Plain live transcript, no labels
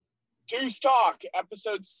Deuce Talk,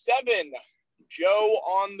 episode 7. Joe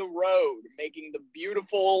on the road, making the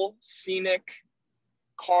beautiful, scenic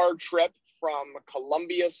car trip from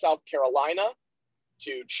Columbia, South Carolina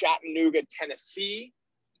to Chattanooga, Tennessee.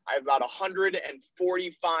 I have about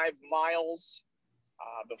 145 miles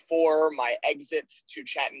before my exit to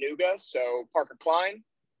Chattanooga. So, Parker Klein,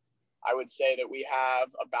 I would say that we have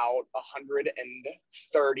about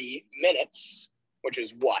 130 minutes, which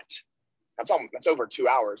is what? That's over 2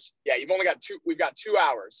 hours. Yeah, we've got 2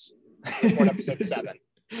 hours to record episode 7.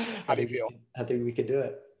 How do you feel? I think we could do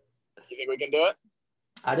it. You think we can do it?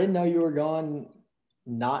 I didn't know you were going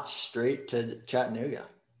not straight to Chattanooga.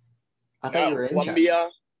 I thought you were in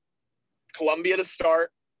Columbia to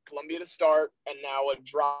start, and now a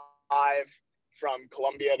drive from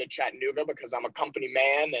Columbia to Chattanooga because I'm a company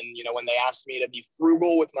man. And, when they asked me to be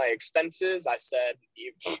frugal with my expenses, I said,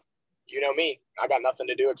 you know me, I got nothing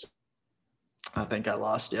to do. I think I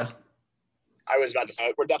lost you. I was about to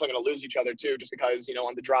say, we're definitely going to lose each other too, just because,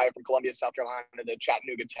 on the drive from Columbia, South Carolina to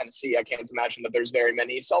Chattanooga, Tennessee, I can't imagine that there's very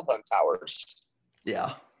many cell phone towers.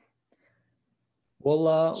 Yeah. We'll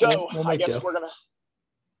I guess we're going to,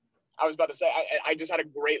 I was about to say, I just had a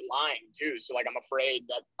great line too. So I'm afraid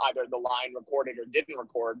that either the line recorded or didn't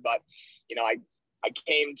record, but I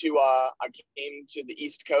came to the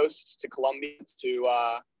East Coast to Columbia to,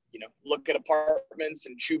 look at apartments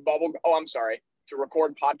and chew bubble. Oh, I'm sorry. To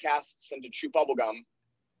record podcasts and to chew bubble gum.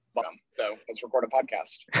 So let's record a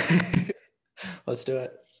podcast. Let's do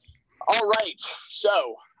it. All right.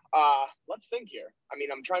 So let's think here.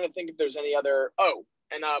 I'm trying to think if there's any other. Oh,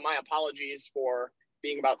 and my apologies for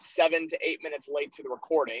being about 7 to 8 minutes late to the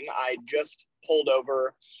recording. I just pulled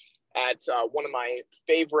over at one of my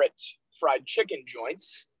favorite fried chicken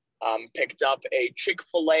joints. Picked up a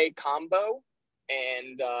Chick-fil-A combo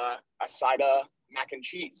and a side of mac and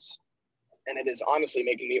cheese. And it is honestly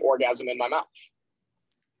making me orgasm in my mouth.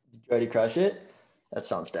 Did you already crush it? That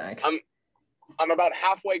sounds dank. I'm about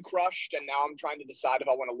halfway crushed, and now I'm trying to decide if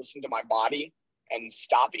I want to listen to my body and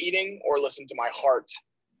stop eating or listen to my heart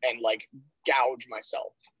and gouge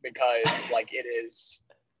myself because it is,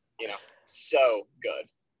 so good.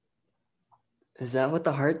 Is that what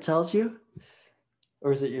the heart tells you?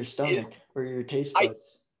 Or is it your stomach or your taste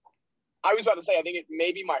buds? I was about to say, I think it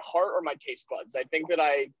may be my heart or my taste buds. I think that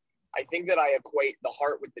I equate the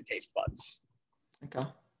heart with the taste buds. Okay.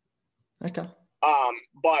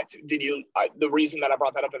 But the reason that I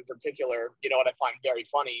brought that up in particular, what I find very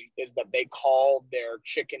funny is that they call their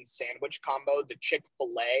chicken sandwich combo the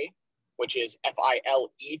Chick-fil-A, which is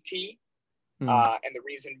F-I-L-E-T. And the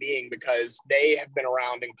reason being because they have been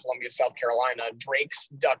around in Columbia, South Carolina. Drake's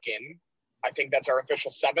Duckin'. I think that's our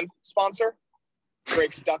official 7th sponsor.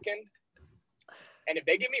 Drake's Duckin'. And if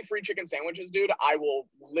they give me free chicken sandwiches, dude, I will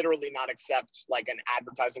literally not accept an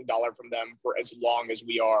advertising dollar from them for as long as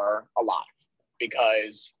we are alive,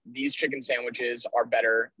 because these chicken sandwiches are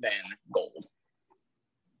better than gold.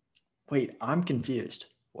 Wait, I'm confused.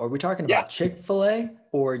 Are we talking about Chick-fil-A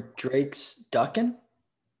or Drake's Duckin'?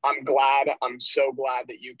 I'm so glad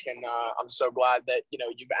that you can, I'm so glad that,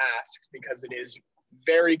 you've asked, because it is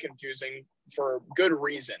very confusing for good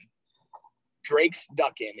reason. Drake's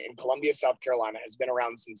Duckin' in Columbia, South Carolina has been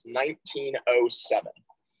around since 1907.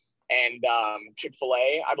 And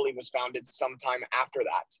Chick-fil-A, I believe, was founded sometime after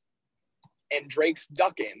that. And Drake's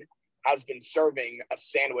Duckin' has been serving a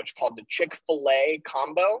sandwich called the Chick-fil-A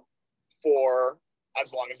combo for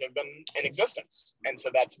as long as they've been in existence. And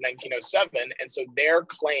so that's 1907. And so their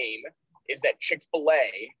claim is that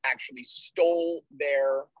Chick-fil-A actually stole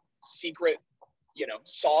their secret,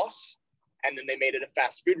 sauce, and then they made it a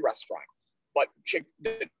fast food restaurant. But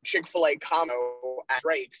the Chick-fil-A combo at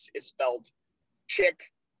Drake's is spelled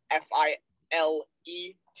Chick, F-I-L-E-T-A.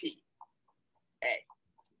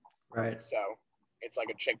 Right. So it's like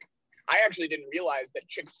a chick. I actually didn't realize that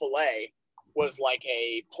Chick-fil-A was like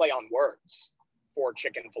a play on words for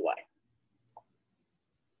chicken fillet.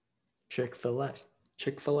 Chick-fil-A.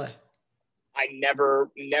 I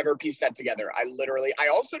never pieced that together. I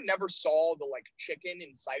also never saw the chicken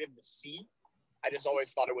inside of the C. I just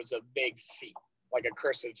always thought it was a big C, like a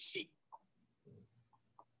cursive C.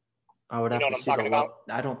 I would have to see the logo.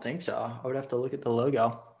 I don't think so. I would have to look at the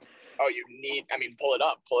logo. Oh, pull it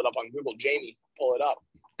up. Pull it up on Google. Jamie, pull it up.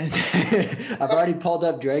 I've already pulled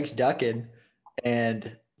up Drake's Duckin',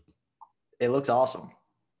 and it looks awesome.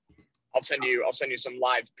 I'll send you some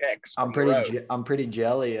live pics. I'm pretty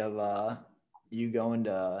jelly of you going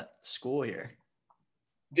to school here.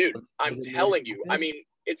 Dude, I'm telling you.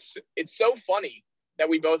 It's so funny that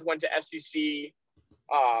we both went to SEC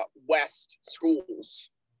West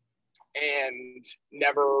schools and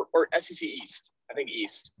SEC East, I think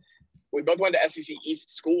East, We both went to SEC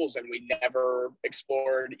East schools, and we never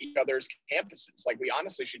explored each other's campuses. Like, we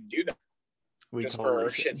honestly should do that. We just totally for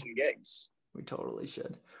should. shits and gigs. We totally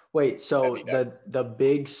should. Wait, so the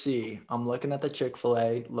big C, I'm looking at the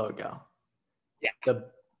Chick-fil-A logo. Yeah.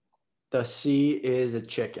 The C is a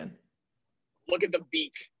chicken. Look at the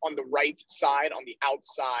beak on the right side, on the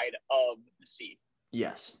outside of the C.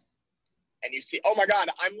 Yes. And you see, oh my God,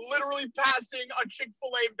 I'm literally passing a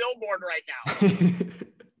Chick-fil-A billboard right now.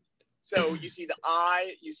 So you see the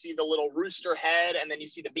eye, you see the little rooster head, and then you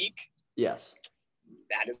see the beak. Yes.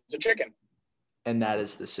 That is a chicken. And that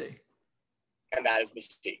is the C. And that is the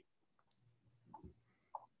C.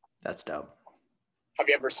 That's dope. Have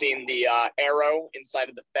you ever seen the arrow inside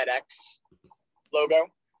of the FedEx logo?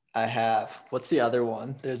 I have. What's the other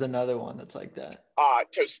one? There's another one that's like that.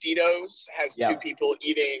 Tostitos has two people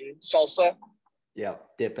eating salsa. Yeah,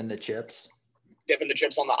 dipping the chips. Dipping the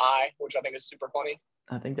chips on the eye, which I think is super funny.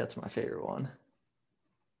 I think that's my favorite one.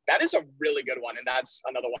 That is a really good one, and that's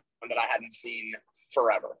another one that I hadn't seen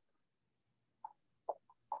forever.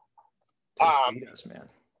 Tostitos, man.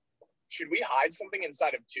 Should we hide something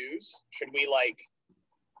inside of twos? Should we, like,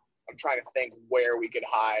 I'm trying to think where we could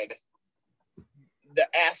hide. The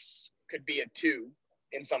S could be a 2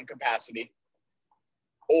 in some capacity.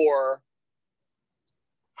 Or,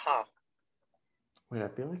 Wait, I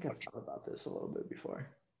feel like I've thought about this a little bit before.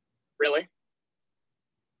 Really?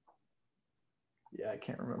 Yeah, I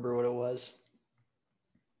can't remember what it was.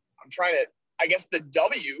 I'm trying to, I guess the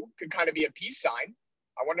W could kind of be a peace sign.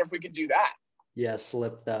 I wonder if we could do that. Yeah,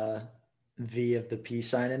 slip the V of the peace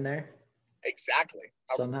sign in there. Exactly.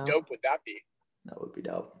 Somehow. How dope would that be? That would be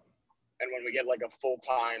dope. And when we get like a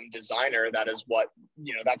full-time designer, that is what,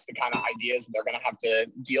 that's the kind of ideas that they're going to have to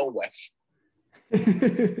deal with.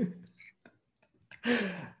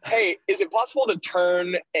 Hey, is it possible to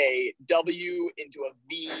turn a W into a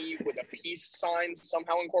V with a peace sign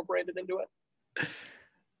somehow incorporated into it?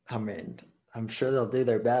 I mean, I'm sure they'll do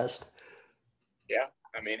their best. Yeah.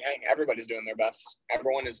 I mean, hey, everybody's doing their best.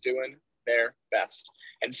 Everyone is doing their best.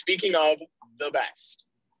 And speaking of the best,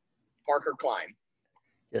 Parker Klein.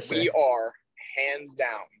 Yes, sir. We are hands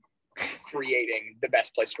down creating the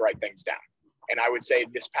best place to write things down. And I would say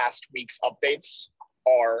this past week's updates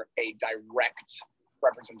are a direct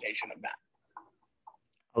representation of that.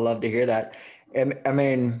 I love to hear that. I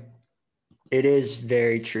mean, it is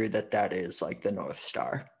very true that is like the North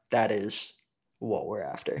Star. That is what we're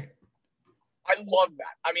after. I love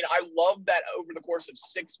that. I mean, I love that over the course of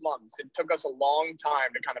 6 months, it took us a long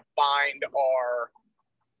time to kind of find our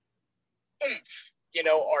oomph,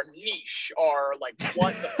 our niche, our like,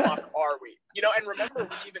 what the fuck are we? And remember,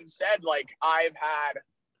 we even said, like, I've had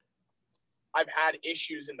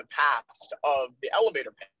issues in the past of the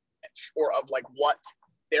elevator pitch or of like what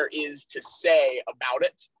there is to say about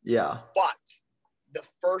it. Yeah. But the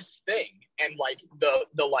first thing and like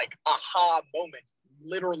the like aha moment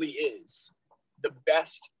literally is the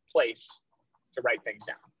best place to write things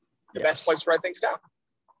down. The best place to write things down.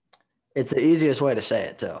 It's the easiest way to say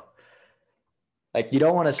it too. Like, you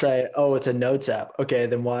don't want to say, oh, it's a notes app. Okay,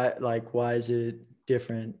 then why is it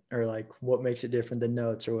different? Or like, what makes it different than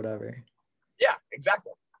notes or whatever? Yeah,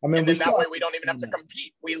 exactly. I mean, and then that way we don't even have to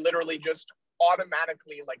compete. We literally just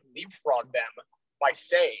automatically like leapfrog them by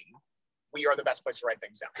saying we are the best place to write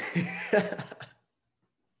things down.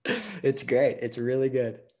 It's great. It's really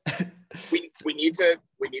good. we need to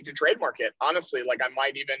trademark it. Honestly, like I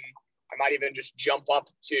might even just jump up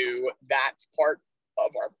to that part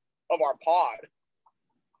of our pod.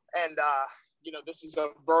 And this is a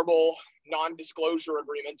verbal non-disclosure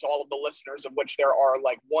agreement to all of the listeners, of which there are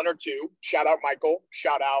like 1 or 2. Shout out Michael.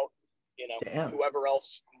 Shout out, whoever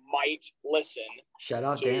else might listen. Shout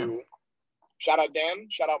out Dan. Shout out Dan.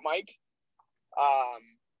 Shout out Mike.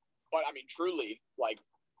 But I mean, truly, like,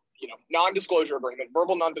 non-disclosure agreement,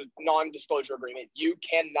 verbal non-disclosure agreement. You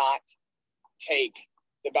cannot take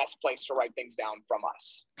the best place to write things down from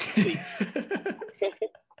us, please.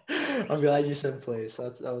 I'm glad you said please.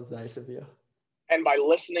 That was nice of you. And by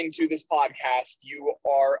listening to this podcast, you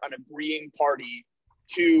are an agreeing party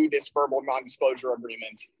to this verbal non-disclosure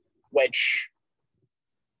agreement, which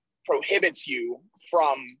prohibits you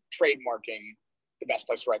from trademarking the best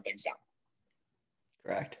place to write things down.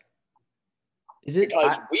 Correct. Is it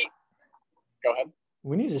because go ahead.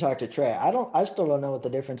 We need to talk to Trey. I still don't know what the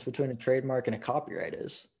difference between a trademark and a copyright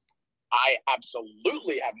is. I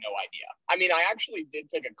absolutely have no idea. I mean, I actually did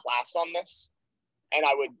take a class on this, and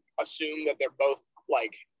I would assume that they're both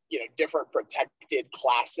like, different protected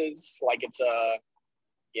classes. Like it's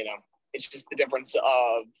it's just the difference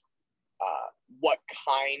of what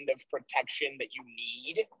kind of protection that you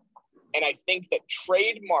need. And I think that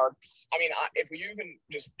trademarks, if you even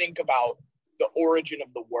just think about the origin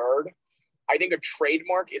of the word, I think a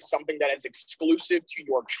trademark is something that is exclusive to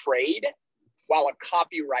your trade, while a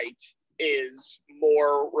copyright is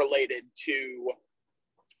more related to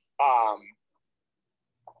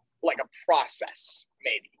like a process,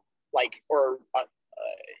 maybe, like, or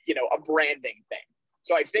a branding thing.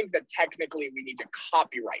 So I think that technically we need to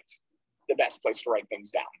copyright The Best Place to Write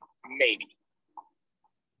Things Down, maybe.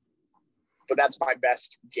 But that's my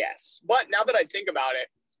best guess. But now that I think about it,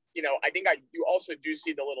 I think you also do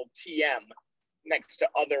see the little TM next to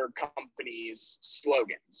other companies'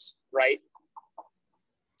 slogans, right?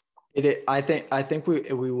 I think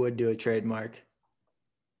we would do a trademark.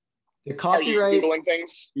 The copyright. Are you Googling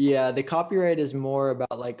things? Yeah, the copyright is more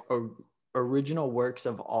about like original works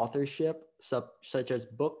of authorship, such as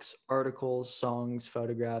books, articles, songs,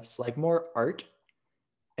 photographs, like more art.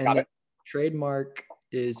 And the trademark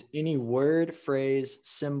is any word, phrase,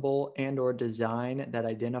 symbol, and or design that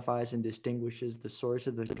identifies and distinguishes the source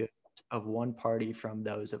of the goods of one party from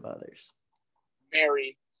those of others.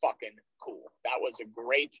 Very fucking cool. That was a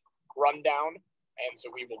great rundown. And so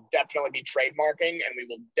we will definitely be trademarking, and we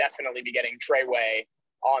will definitely be getting Treyway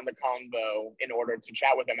on the convo in order to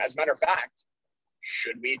chat with him. As a matter of fact,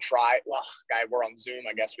 should we try? Well, guy, we're on Zoom.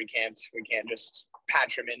 I guess we can't just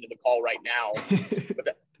patch him into the call right now.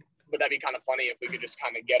 But that'd be kind of funny if we could just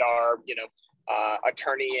kind of get our,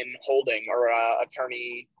 attorney in holding, or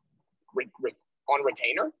attorney on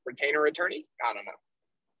retainer attorney. I don't know.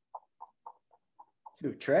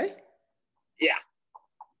 Who, Trey? Yeah.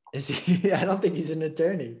 Is he? I don't think he's an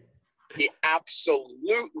attorney. He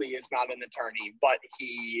absolutely is not an attorney, but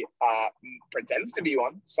he pretends to be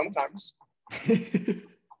one sometimes.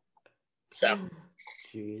 So,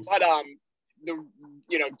 jeez. But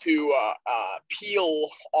to peel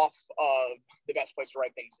off of The Best Place to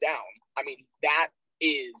Write Things Down, that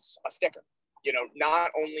is a sticker.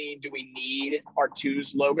 Not only do we need our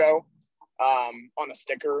Twos logo on a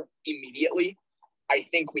sticker immediately, I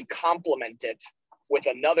think we complement it with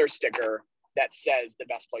another sticker that says The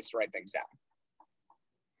Best Place to Write Things Down.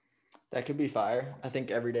 That could be fire. I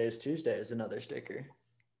think Every Day is Tuesday is another sticker.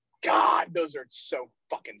 God, those are so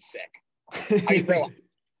fucking sick. Bro,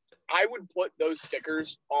 I would put those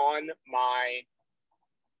stickers on my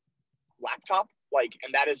laptop,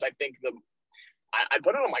 and that is, I think, I'd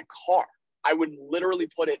put it on my car. I would literally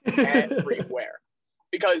put it everywhere.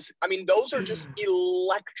 Because, those are just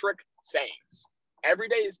electric sayings. Every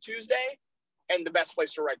day is Tuesday, and The Best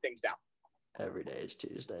Place to Write Things Down. Every Day is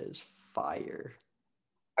Tuesday is fire.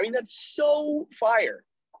 That's so fire.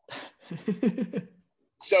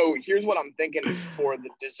 So here's what I'm thinking for the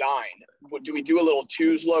design. Do we do a little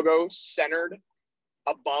Twos logo centered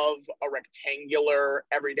above a rectangular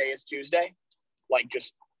Every Day is Tuesday? Like,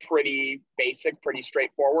 just pretty basic, pretty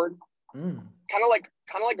straightforward. Kind of like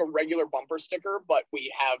a regular bumper sticker, but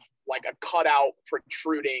we have like a cutout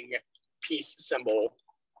protruding peace symbol,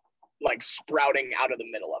 like sprouting out of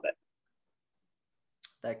the middle of it.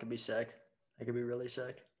 That could be sick. That could be really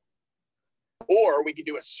sick. Or we could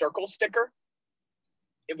do a circle sticker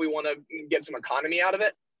if we want to get some economy out of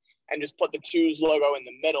it, and just put the Twos logo in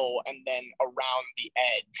the middle, and then around the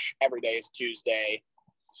edge, Every Day is Tuesday,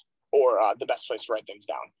 or The Best Place to Write Things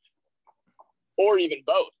Down. Or even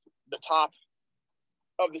both. The top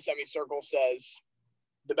of the semicircle says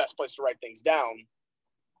The Best Place to Write Things Down.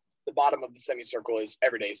 The bottom of the semicircle is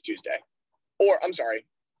Every Day is Tuesday. Or, I'm sorry,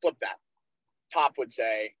 flip that. Top would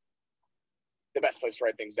say The Best Place to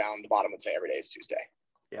Write Things Down. The bottom would say Every Day is Tuesday.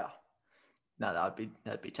 Yeah. No,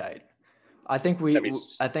 that'd be tight. I think we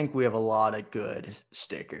have a lot of good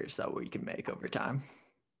stickers that we can make over time.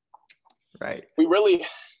 Right.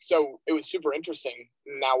 So it was super interesting.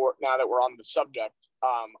 Now that we're on the subject,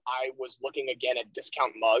 I was looking again at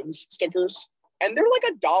Discount Mugs stickers, and they're like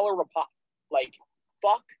 $1 a pop. Like,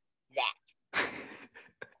 fuck that.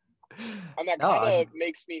 And that kind of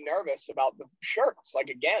makes me nervous about the shirts. Like,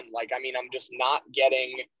 again, I'm just not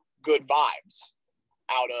getting good vibes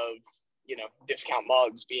out of, Discount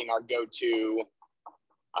Mugs being our go-to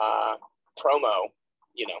promo,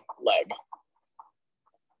 leg.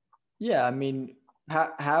 Yeah,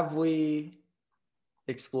 have we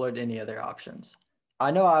explored any other options?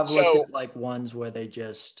 I know I've looked at like ones where they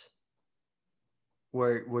just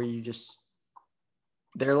where you just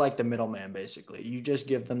they're like the middleman basically. You just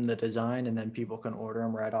give them the design and then people can order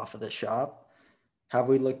them right off of the shop. Have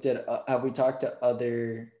we talked to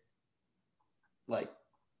other like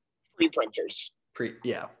pre-printers?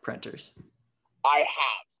 Printers. I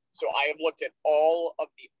have. So I have looked at all of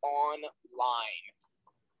the online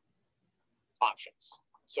options.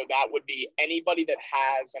 So that would be anybody that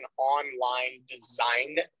has an online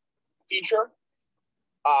design feature.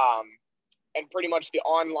 And pretty much the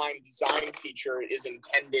online design feature is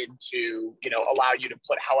intended to, allow you to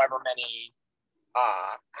put however many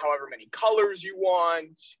colors you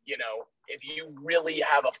want. If you really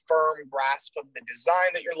have a firm grasp of the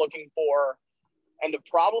design that you're looking for. And the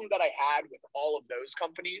problem that I had with all of those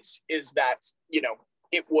companies is that,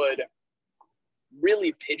 it would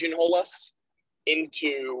really pigeonhole us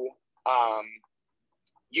into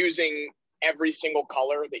using every single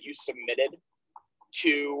color that you submitted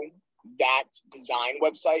to that design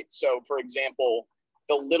website. So for example,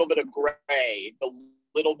 the little bit of gray, the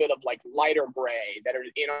little bit of like lighter gray that are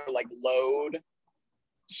in our like load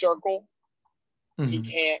circle, you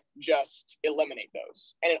can't just eliminate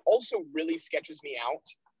those. And it also really sketches me out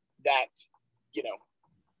that,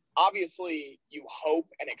 obviously you hope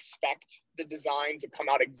and expect the design to come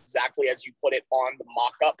out exactly as you put it on the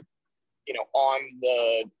mock-up, on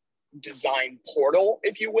the design portal,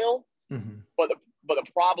 if you will. But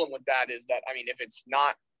the problem with that is that, if it's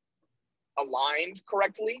not aligned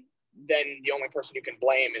correctly, then the only person you can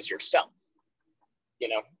blame is yourself,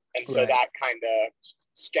 And so that kind of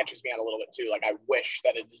sketches me out a little bit too. Like, I wish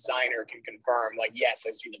that a designer can confirm, like, yes,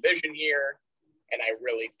 I see the vision here, and I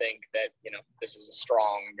really think that, this is a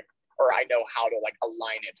strong, or I know how to like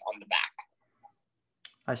align it on the back.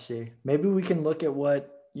 I see. Maybe we can look at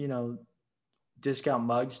what, Discount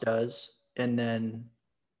Mugs does, and then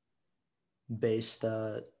base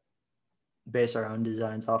our own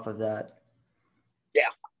designs off of that.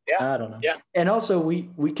 Yeah. I don't know. Yeah. And also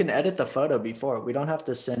we can edit the photo before. We don't have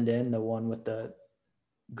to send in the one with the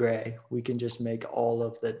gray. We can just make all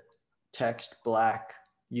of the text black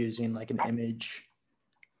using like an image.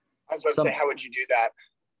 I was about to say, how would you do that?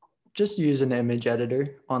 Just use an image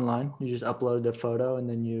editor online. You just upload the photo and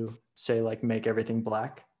then you say like make everything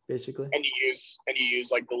black, basically. And you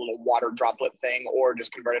use like the little water droplet thing, or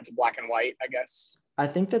just convert it to black and white, I guess. I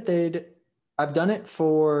think that I've done it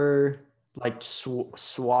for like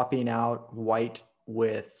swapping out white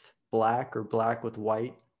with black or black with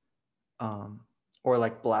white, or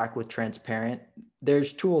like black with transparent.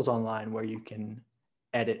 There's tools online where you can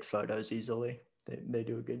edit photos easily. They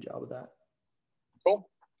do a good job of that. Cool.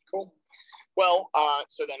 Well,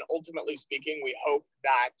 so then ultimately speaking, we hope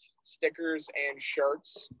that stickers and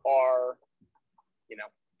shirts are,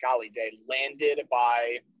 golly day, landed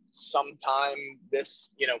by sometime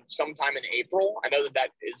sometime in April. I know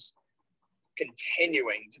that is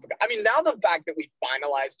continuing to, now the fact that we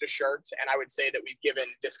finalized the shirts, and I would say that we've given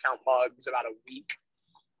Discount Mugs about a week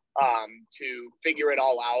to figure it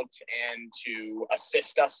all out and to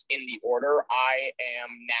assist us in the order, I am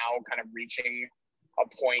now kind of reaching a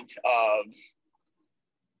point of,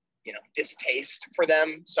 distaste for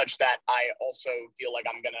them, such that I also feel like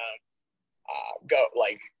I'm gonna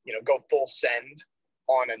go full send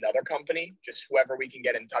on another company, just whoever we can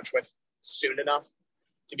get in touch with soon enough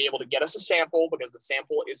to be able to get us a sample, because the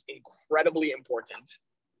sample is incredibly important.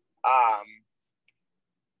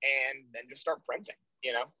 And then just start printing,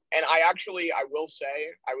 And I will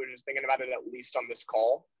say, I was just thinking about it at least on this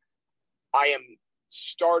call, I am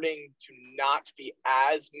starting to not be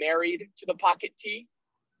as married to the pocket tee,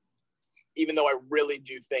 even though I really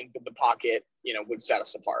do think that the pocket, would set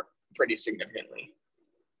us apart pretty significantly.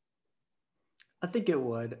 I think it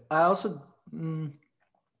would. I also,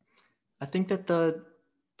 I think that the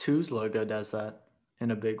Twos logo does that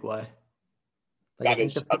in a big way. That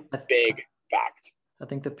is a big fact. I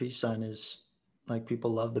think the peace sign is, like,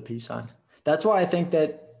 people love the peace sign. That's why I think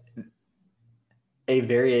that a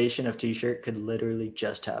variation of t-shirt could literally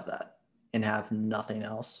just have that and have nothing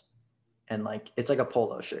else. And like, it's like a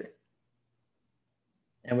polo shirt.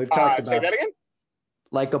 And we've talked about, say that again?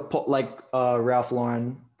 Like a Ralph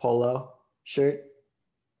Lauren polo shirt.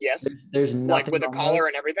 Yes. There's nothing like with a collar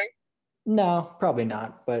and everything? No, probably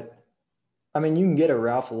not. But I mean, you can get a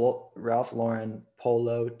Ralph Lauren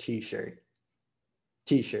polo t-shirt.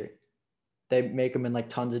 They make them in like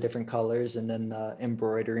tons of different colors, and then the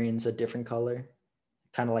embroidery is a different color,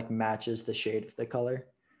 kind of like matches the shade of the color.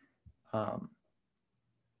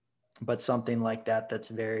 But something like that that's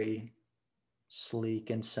very sleek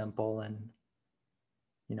and simple, and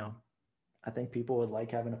I think people would like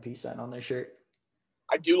having a peace sign on their shirt.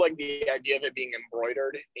 I do like the idea of it being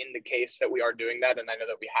embroidered in the case that we are doing that, and I know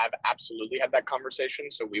that we have absolutely had that conversation,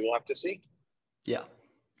 so we will have to see. Yeah.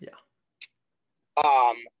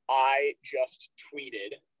 I just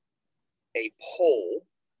tweeted a poll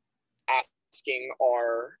asking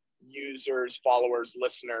our users, followers,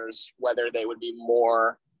 listeners whether they would be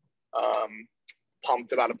more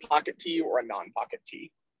pumped about a pocket tee or a non-pocket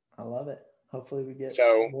tee. I love it. Hopefully we get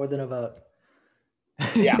So more than a vote.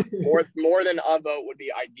 Yeah, more than a vote would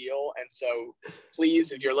be ideal. And so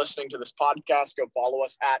please, if you're listening to this podcast, go follow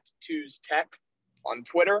us at Twos Tech on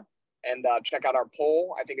Twitter and check out our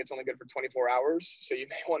poll. I think it's only good for 24 hours, so you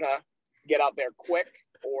may want to get out there quick,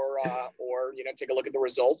 or take a look at the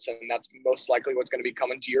results, and that's most likely what's going to be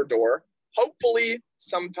coming to your door, hopefully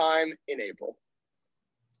sometime in April.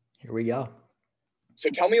 Here we go. So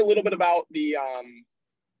tell me a little bit about the.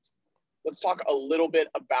 Let's talk a little bit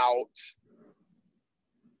about.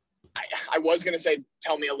 I was going to say,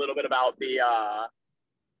 tell me a little bit about the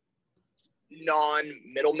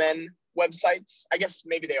non-middlemen websites. I guess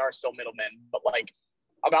maybe they are still middlemen, but like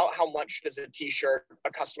about how much does a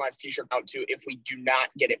customized t-shirt out to if we do not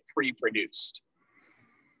get it pre-produced?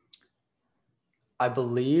 I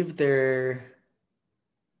believe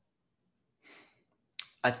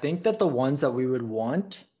I think that the ones that we would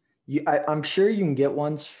want, I'm sure you can get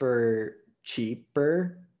ones for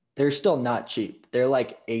cheaper. They're still not cheap. They're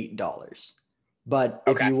like $8. But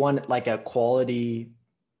if you want like a quality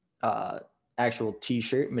actual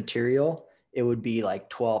t-shirt material, it would be like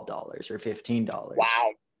 $12 or $15.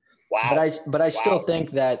 Wow. But I still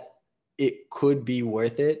think that it could be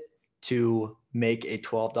worth it to make a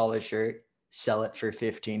 $12 shirt, sell it for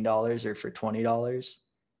 $15 or for $20.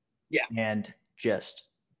 Yeah. And just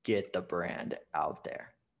get the brand out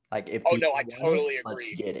there. Like if I totally agree. Let's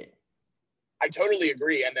get it. I totally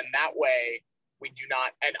agree. And then that way we do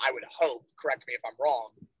not, and I would hope, correct me if I'm wrong,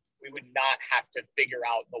 we would not have to figure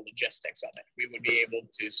out the logistics of it. We would be able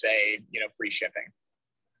to say, free shipping.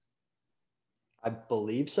 I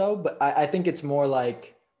believe so, but I think it's more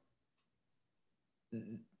like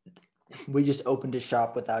we just opened a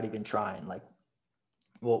shop without even trying. Like,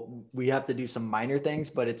 well, we have to do some minor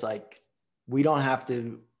things, but it's like we don't have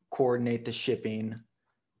to coordinate the shipping.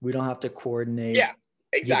 We don't have to coordinate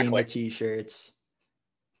getting the t-shirts.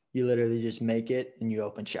 You literally just make it and you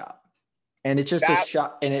open shop. And it's just a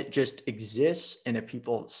shop, and it just exists. And if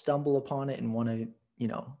people stumble upon it and want to,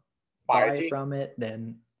 buy from it,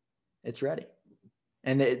 then it's ready.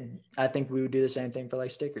 And I think we would do the same thing for like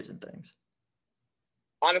stickers and things.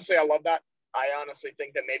 Honestly, I love that. I honestly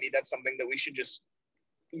think that maybe that's something that we should just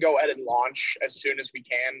go ahead and launch as soon as we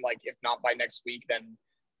can. Like if not by next week, then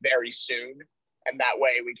very soon. And that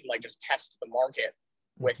way we can like just test the market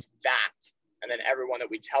with that. And then everyone that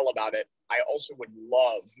we tell about it, I also would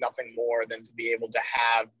love nothing more than to be able to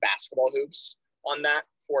have basketball hoops on that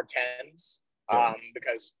for tens.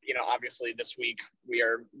 Because, obviously this week we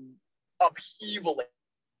are upheavally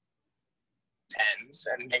tens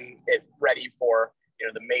and getting it ready for,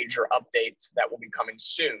 the major update that will be coming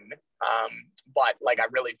soon. But like, I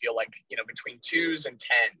really feel like, between twos and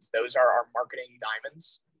tens, those are our marketing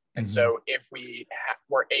diamonds. And so if we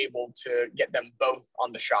were able to get them both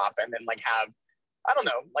on the shop and then like have, I don't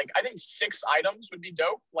know, like I think 6 items would be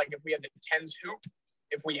dope. Like if we had the tens hoop,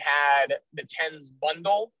 if we had the tens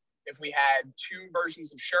bundle, if we had 2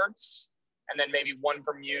 versions of shirts, and then maybe one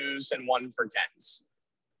for Muse and one for tens.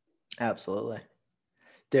 Absolutely.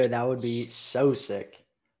 Dude, that would be so sick.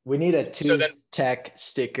 We need a Twos Tech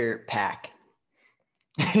sticker pack.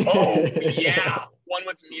 Oh, yeah. One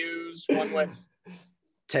with Muse, one with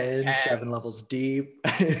 10, 7 levels deep.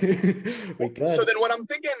 We could. So then what I'm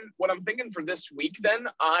thinking for this week, then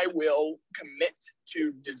I will commit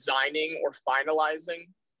to designing or finalizing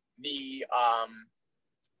the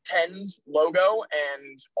tens logo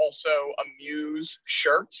and also a Muse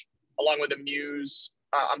shirt along with a Muse,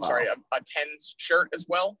 a tens shirt as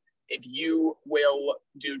well. If you will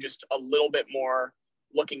do just a little bit more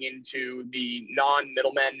looking into the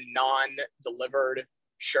non-middlemen, non-delivered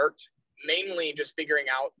shirt, mainly just figuring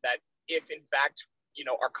out that if in fact,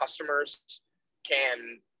 our customers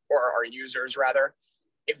can, or our users rather,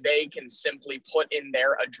 if they can simply put in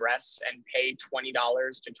their address and pay $20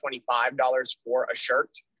 to $25 for a shirt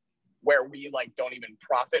where we like don't even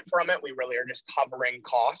profit from it, we really are just covering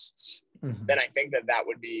costs, then I think that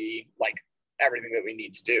would be like everything that we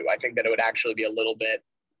need to do. I think that it would actually be a little bit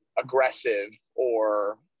aggressive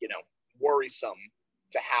or, worrisome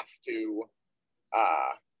to have to,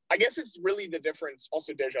 I guess it's really the difference.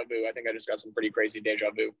 Also, deja vu. I think I just got some pretty crazy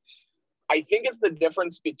deja vu. I think it's the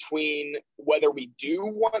difference between whether we do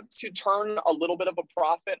want to turn a little bit of a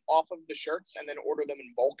profit off of the shirts and then order them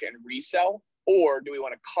in bulk and resell, or do we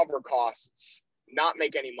want to cover costs, not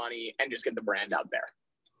make any money, and just get the brand out there?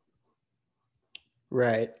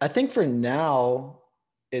 Right. I think for now,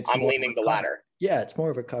 I'm leaning the latter. Yeah, it's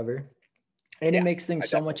more of a cover. And it makes things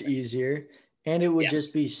so much easier. And it would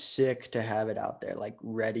just be sick to have it out there, like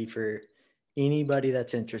ready for anybody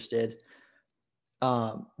that's interested.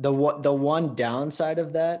 The one downside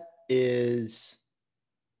of that is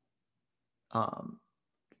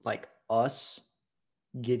like us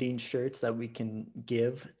getting shirts that we can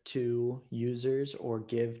give to users or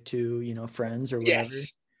give to, friends or whatever,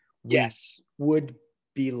 Yes. we Yes. would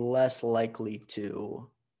be less likely to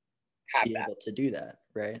Have be that. able to do that,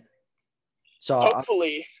 right? So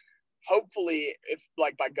hopefully, if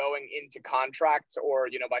like by going into contract or,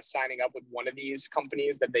 by signing up with one of these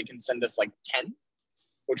companies that they can send us like 10,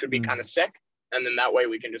 which would be kind of sick. And then that way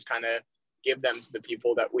we can just kind of give them to the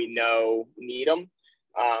people that we know need them.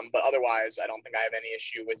 But otherwise, I don't think I have any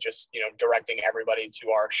issue with just, directing everybody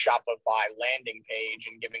to our Shopify landing page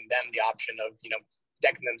and giving them the option of,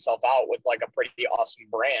 decking themselves out with like a pretty awesome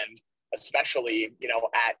brand, especially,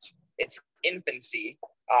 at its infancy,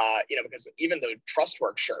 because even the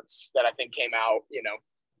Trustwork shirts that I think came out,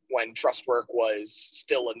 when Trustwork was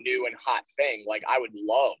still a new and hot thing, like I would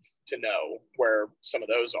love to know where some of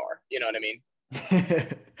those are. You know what I mean?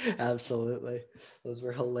 Absolutely. Those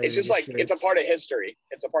were hilarious. It's just like, shirts. it's a part of history.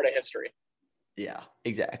 It's a part of history. Yeah,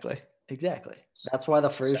 exactly. That's why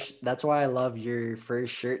that's why I love your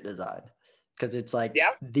first shirt design. Because it's like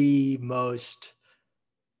the most,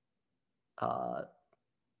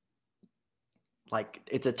 like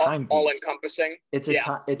it's a timepiece. All encompassing. It's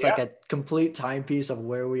it's like a complete timepiece of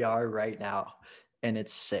where we are right now. And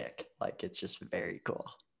it's sick. Like, it's just very cool.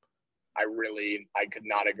 I could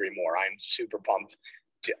not agree more. I'm super pumped.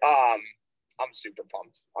 I'm super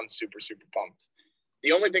pumped. I'm super, super pumped.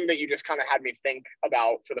 The only thing that you just kind of had me think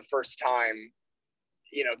about for the first time,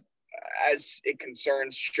 as it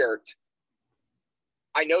concerns shirt,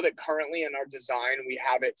 I know that currently in our design, we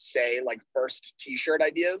have it say like first t-shirt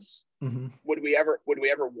ideas. Mm-hmm. Would we ever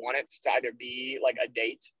want it to either be like a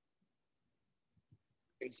date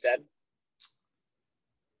instead?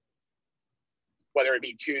 Whether it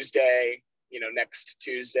be Tuesday, next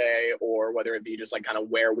Tuesday, or whether it be just like kind of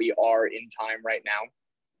where we are in time right now.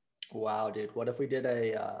 Wow, dude. What if we did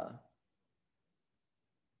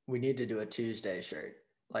we need to do a Tuesday shirt,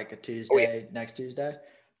 like a Tuesday, next Tuesday?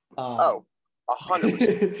 100%.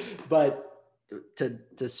 But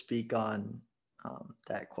to speak on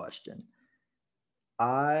that question,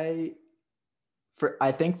 I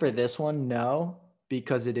think for this one, no,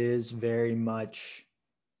 because it is very much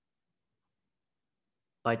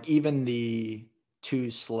like even the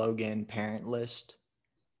 2 slogan parent list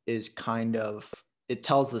is kind of, it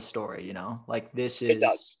tells the story, like this is, it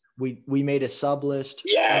does. We made a sub list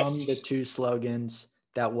from the 2 slogans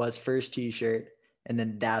that was first t-shirt, and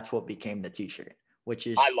then that's what became the t-shirt, which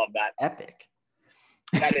is, I love that. Epic.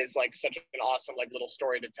 That is like such an awesome like little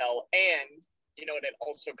story to tell. And it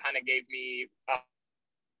also kind of gave me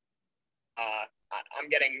I'm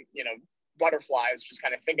getting butterflies just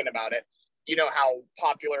kind of thinking about it. How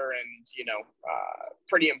popular and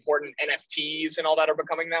pretty important NFTs and all that are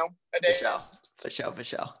becoming nowadays. For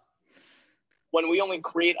sure. When we only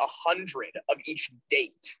create 100 of each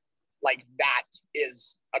date, like that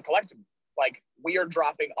is a collectible. Like we are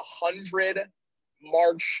dropping 100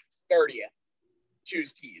 March 30th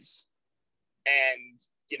Tuesdays, and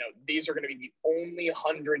these are going to be the only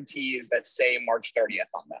 100 tees that say March 30th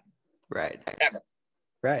on them. Right. Ever.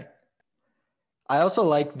 Right. I also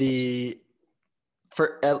like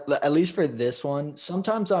at least for this one,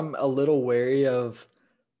 sometimes I'm a little wary of,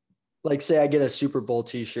 like, say I get a Super Bowl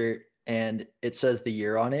t-shirt and it says the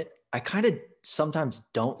year on it. I kind of sometimes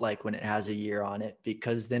don't like when it has a year on it,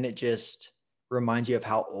 because then it just reminds you of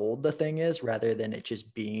how old the thing is rather than it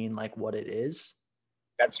just being like what it is.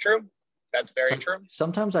 That's true. That's very true.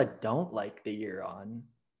 Sometimes I don't like the year on.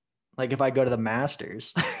 Like if I go to the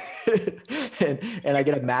Masters and I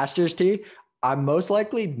get a Masters tee, I'm most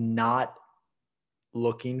likely not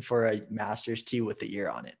looking for a Masters tee with the year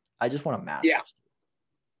on it. I just want a Masters tee.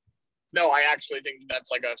 No, I actually think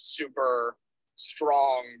that's like a super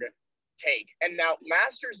strong take. And now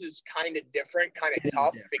Masters is kind of different, kind of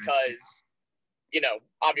tough because,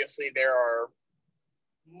 obviously there are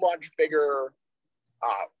much bigger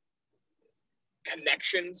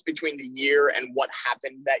connections between the year and what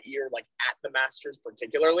happened that year, like at the Masters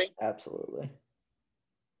particularly. Absolutely.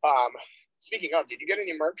 Speaking of, did you get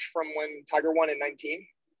any merch from when Tiger won in 19?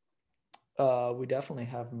 We definitely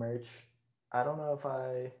have merch. I don't know if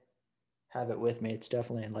I have it with me. It's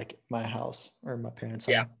definitely in like my house or my parents'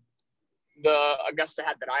 home. The Augusta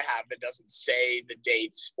hat that I have that doesn't say the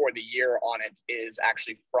date or the year on it is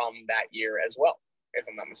actually from that year as well, if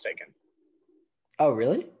I'm not mistaken. Oh,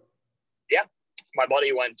 really? Yeah. My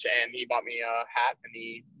buddy went and he bought me a hat and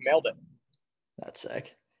he mailed it. That's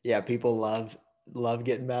sick. Yeah, people love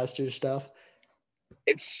getting Masters stuff.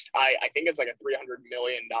 I think it's like a $300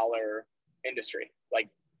 million industry, like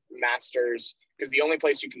Masters, because the only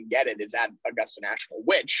place you can get it is at Augusta National,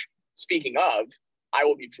 which, speaking of, I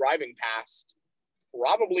will be driving past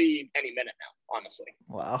probably any minute now, honestly.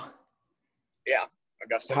 Wow. Yeah,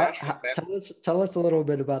 Augusta National, man. Tell us a little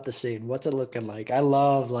bit about the scene. What's it looking like? I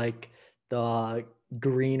love like the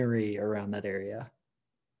greenery around that area.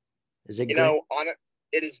 Is it green?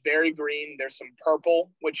 It is very green. There's some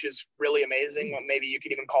purple, which is really amazing. Maybe you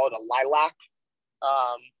could even call it a lilac.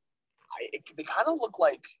 They kind of look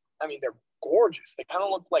like, they're gorgeous. They kind of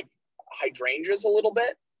look like hydrangeas a little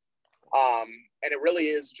bit. And it really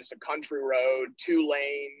is just a country road, 2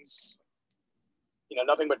 lanes,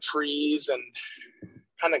 nothing but trees and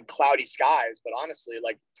kind of cloudy skies. But honestly,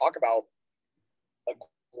 like, talk about a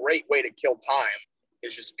great way to kill time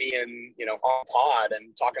is just being, on pod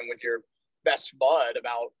and talking with your best bud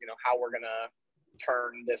about, how we're going to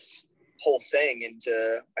turn this whole thing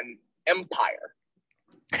into an empire.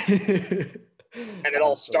 And it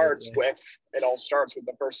all starts with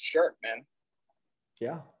the first shirt, man.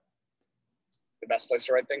 Yeah. The best place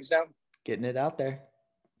to write things down. Getting it out there.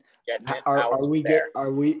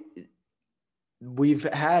 We've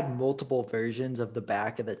had multiple versions of the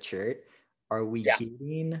back of the shirt. Are we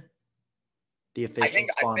getting the official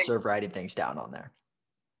sponsor of writing things down on there?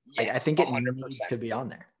 Yes, I think it 100%. Needs to be on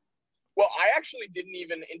there. Well, I actually didn't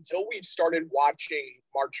even, until we started watching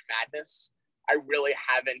March Madness, I really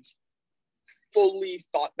haven't fully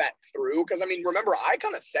thought that through. Because, remember, I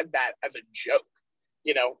kind of said that as a joke.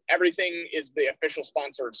 Everything is the official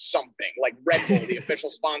sponsor of something, like Red Bull, the official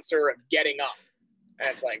sponsor of Getting Up. And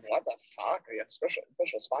it's like, what the fuck? The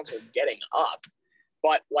official sponsor of Getting Up.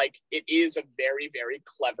 But, like, it is a very, very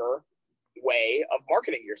clever way of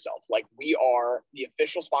marketing yourself. Like, we are the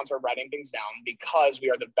official sponsor of writing things down because we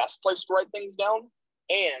are the best place to write things down.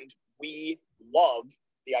 And we love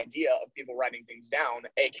the idea of people writing things down,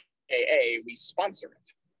 AKA we sponsor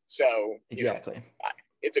it. So, exactly.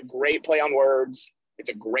 It's a great play on words. It's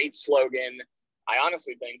a great slogan. I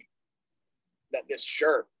honestly think that this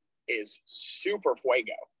shirt is super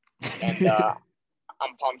fuego. And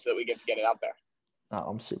I'm pumped that we get to get it out there. Oh,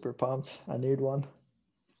 I'm super pumped. I need one.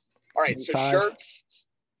 All right, so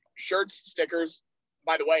shirts, stickers.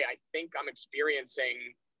 By the way, I think I'm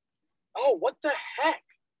experiencing, what the heck?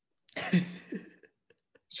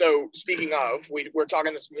 So speaking of, we're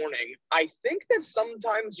talking this morning, I think that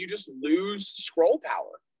sometimes you just lose scroll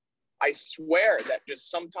power. I swear that just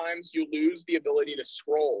sometimes you lose the ability to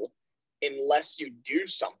scroll unless you do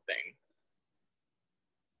something.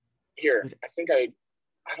 Here, I think I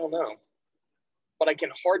don't know, but I can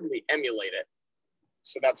hardly emulate it.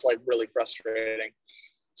 So that's like really frustrating.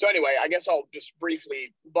 So anyway, I guess I'll just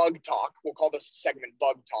briefly bug talk. We'll call this segment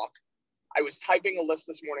bug talk. I was typing a list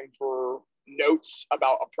this morning for notes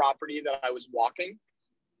about a property that I was walking.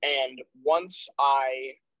 And once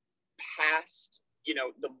I passed,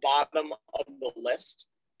 the bottom of the list,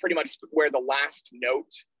 pretty much where the last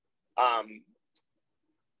note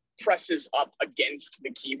presses up against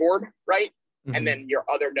the keyboard, right? Mm-hmm. And then your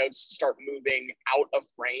other notes start moving out of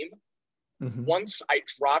frame. Mm-hmm. Once I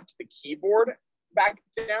dropped the keyboard back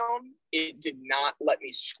down, it did not let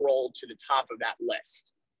me scroll to the top of that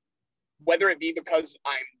list. Whether it be because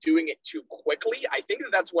I'm doing it too quickly, I think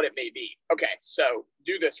that's what it may be. Okay, so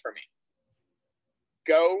do this for me.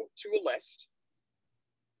 Go to a list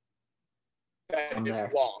that is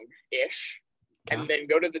long-ish, and then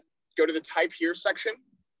go to the type here section.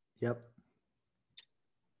 Yep.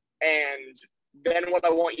 And then what I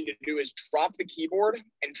want you to do is drop the keyboard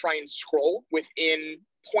and try and scroll within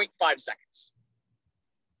 0.5 seconds.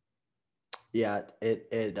 Yeah,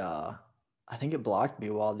 it I think it blocked me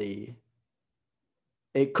what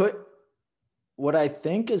I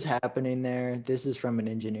think is happening there, this is from an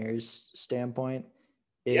engineer's standpoint,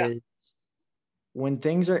 is when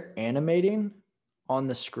things are animating on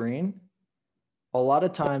the screen, a lot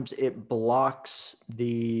of times it blocks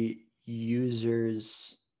the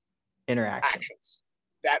user's interaction. Actions.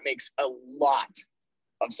 That makes a lot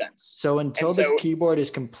of sense. So until the keyboard is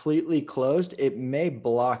completely closed, it may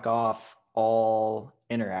block off all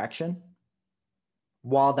interaction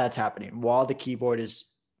while that's happening, while the keyboard is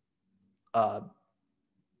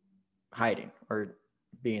hiding or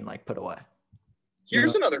being like put away.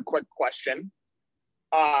 Here's another quick question.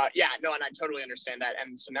 And I totally understand that.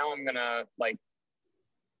 And so now I'm gonna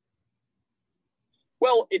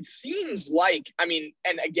it seems like, and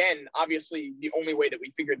again, obviously the only way that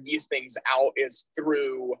we figured these things out is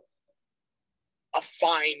through a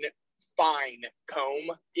fine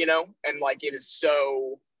comb, and it is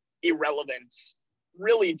so irrelevant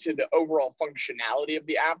really to the overall functionality of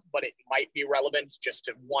the app, but it might be relevant just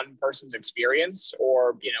to one person's experience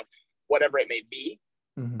or, whatever it may be.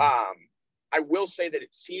 Mm-hmm. I will say that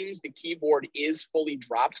it seems the keyboard is fully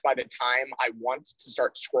dropped by the time I want to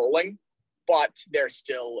start scrolling, but there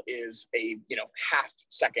still is a,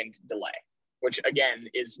 half-second delay, which again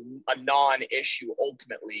is a non-issue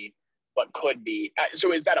ultimately, but could be.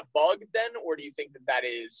 So is that a bug then, or do you think that that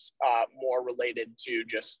is more related to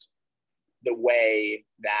just the way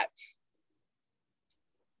that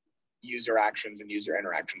user actions and user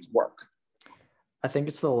interactions work? I think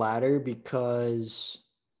it's the latter, because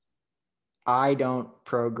I don't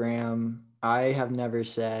program. I have never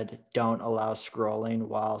said don't allow scrolling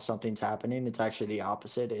while something's happening. It's actually the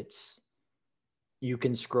opposite. It's you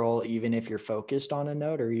can scroll even if you're focused on a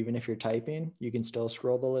note, or even if you're typing, you can still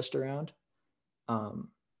scroll the list around.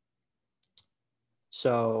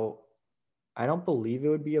 So I don't believe it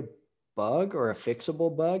would be a bug or a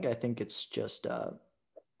fixable bug. I think it's just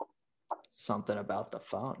something about the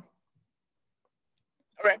phone.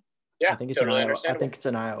 Okay. Yeah, I think it's totally I think it's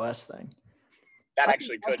an iOS thing. That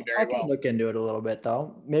actually could very well. I can look into it a little bit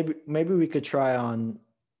though. Maybe we could try on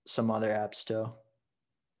some other apps too.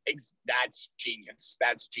 That's genius.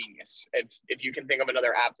 That's genius. If you can think of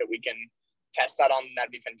another app that we can test that on,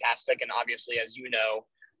 that'd be fantastic. And obviously, as you know,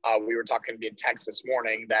 we were talking via text this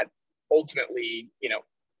morning that ultimately,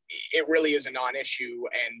 it really is a non-issue.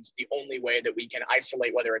 And the only way that we can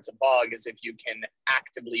isolate whether it's a bug is if you can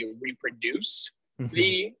actively reproduce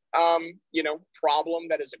the problem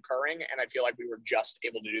that is occurring. And I feel like we were just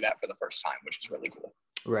able to do that for the first time, which is really cool.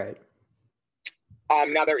 Right.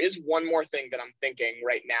 Now there is one more thing that I'm thinking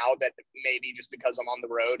right now that maybe just because I'm on the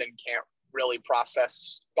road and can't really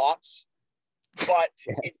process thoughts, but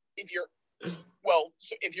if you're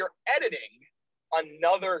editing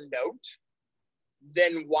another note,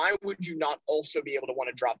 then why would you not also be able to want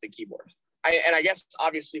to drop the keyboard? I guess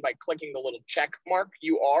obviously by clicking the little check mark,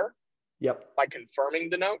 you are. Yep. By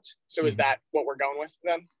confirming the note. So is that what we're going with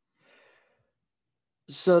then?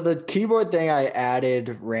 So the keyboard thing I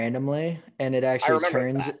added randomly, and it actually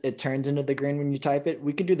turns into the green when you type it.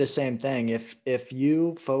 We could do the same thing. If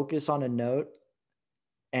you focus on a note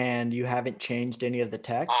and you haven't changed any of the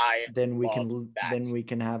text, then we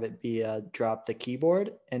can have it be drop the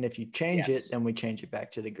keyboard. And if you change it, then we change it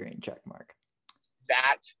back to the green check mark.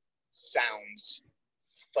 That sounds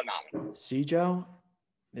phenomenal. See, Joe?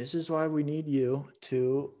 This is why we need you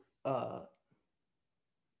to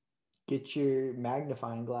get your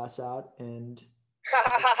magnifying glass out and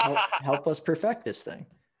help us perfect this thing,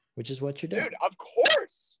 which is what you're doing. Dude, of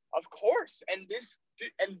course. And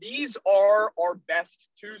these are our best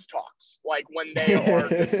twos talks. Like when they are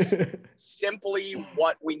just simply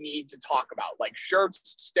what we need to talk about, like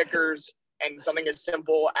shirts, stickers, and something as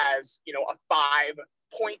simple as, a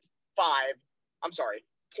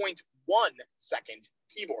 0.1 second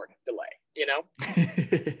keyboard delay,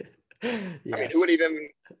 Yes. I mean, who would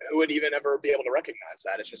even ever be able to recognize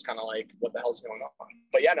that? It's just kind of like, what the hell's going on?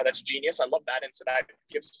 But yeah, no, that's genius. I love that. And so that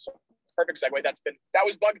gives us a perfect segue. That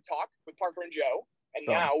was Bug Talk with Parker and Joe. And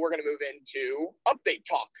now we're going to move into Update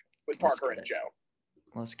Talk with Parker and Joe.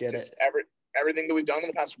 Let's get it. Everything that we've done in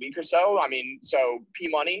the past week or so. I mean, so P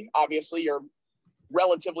Money, obviously you're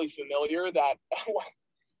relatively familiar that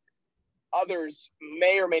others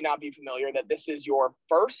may or may not be familiar that this is your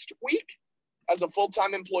first week as a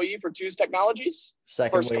full-time employee for Twos Technologies.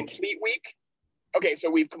 First complete week. Okay, so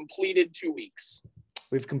we've completed 2 weeks.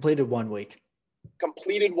 We've completed 1 week.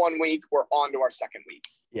 Completed 1 week. We're on to our second week.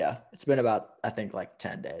 Yeah, it's been about, I think, like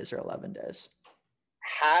 10 days or 11 days.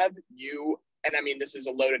 Have you, and I mean, this is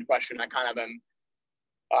a loaded question. I kind of am,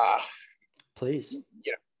 please,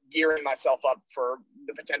 gearing myself up for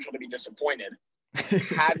the potential to be disappointed.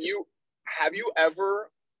 Have you ever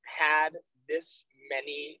had this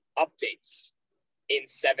many updates in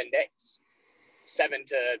 7 days? 7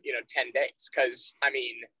 to 10 days? Because I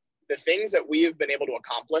mean, the things that we have been able to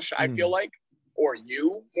accomplish, I feel like, or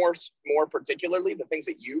you more particularly, the things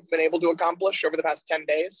that you've been able to accomplish over the past 10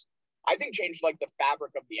 days, I think changed like the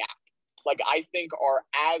fabric of the app. Like I think are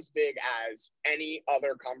as big as any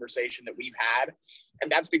other conversation that we've had. And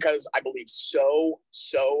that's because I believe so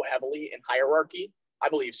heavily in hierarchy. I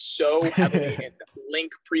believe so heavily in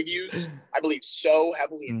link previews. I believe so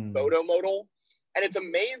heavily in photo modal. And it's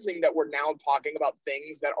amazing that we're now talking about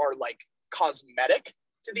things that are like cosmetic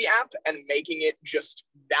to the app and making it just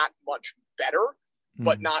that much better,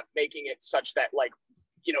 but not making it such that like,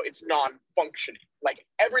 it's non-functioning. Like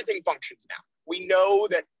everything functions now. We know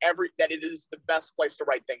that it is the best place to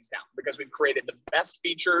write things down because we've created the best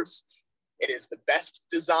features. It is the best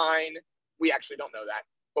design. We actually don't know that,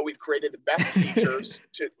 but we've created the best features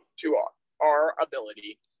to our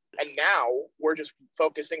ability. And now we're just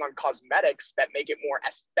focusing on cosmetics that make it more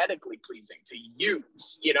aesthetically pleasing to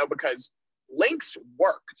use, because links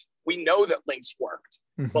worked. We know that links worked,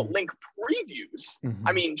 but link previews,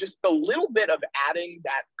 I mean, just the little bit of adding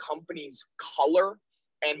that company's color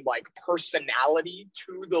and like personality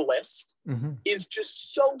to the list is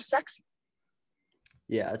just so sexy.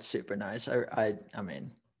 Yeah, it's super nice. I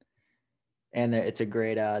mean, and it's a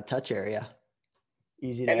great touch area.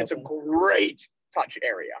 Easy to and it's a great touch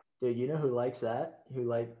area. Dude, you know who likes that?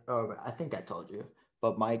 Oh, I think I told you,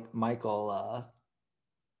 but Michael,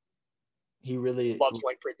 he really loves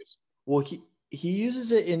link previews. Well, he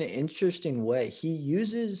uses it in an interesting way. He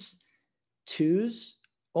uses twos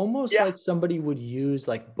almost like somebody would use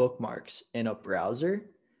like bookmarks in a browser,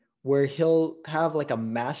 where he'll have like a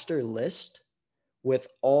master list with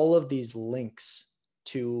all of these links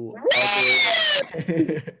to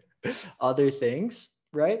other things,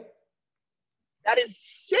 right? That is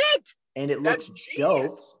sick. And it looks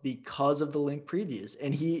dope because of the link previews.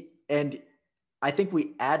 And I think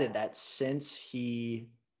we added that since he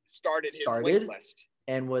started his link list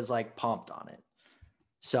and was like pumped on it.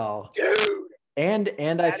 So, dude, and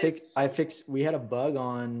I fixed, we had a bug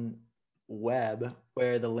on web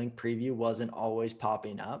where the link preview wasn't always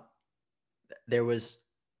popping up. There was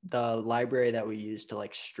the library that we used to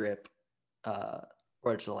like strip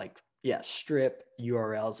strip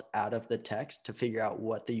URLs out of the text to figure out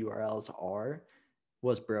what the URLs are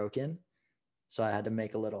was broken. So I had to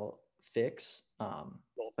make a little fix.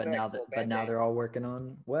 But now they're all working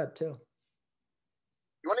on web too.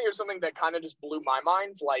 You want to hear something that kind of just blew my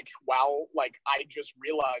mind? Like, wow, like I just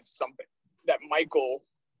realized something that Michael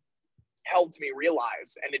helped me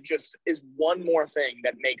realize. And it just is one more thing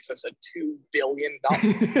that makes us a $2 billion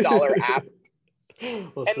app.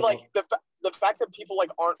 And like the fact that people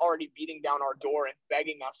like aren't already beating down our door and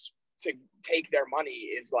begging us to take their money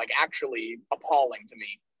is like actually appalling to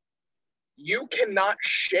me. You cannot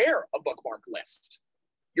share a bookmark list.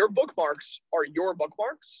 Your bookmarks are your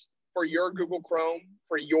bookmarks for your Google Chrome,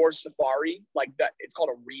 for your Safari, like that. It's called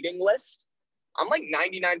a reading list. I'm like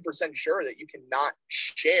 99% sure that you cannot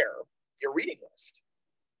share your reading list.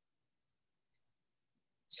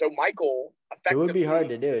 So Michael, it would be hard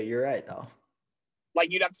to do. You're right, though. Like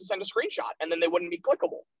you'd have to send a screenshot and then they wouldn't be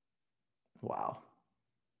clickable. Wow.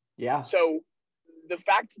 Yeah. So the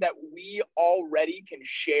fact that we already can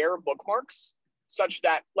share bookmarks such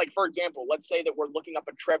that, like, for example, let's say that we're looking up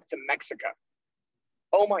a trip to Mexico.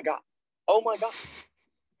 Oh my God.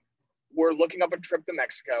 We're looking up a trip to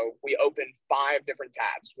Mexico. We open 5 different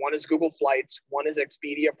tabs. One is Google Flights. One is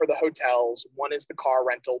Expedia for the hotels. One is the car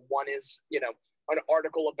rental. One is, an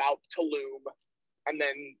article about Tulum. And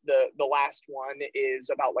then the last one is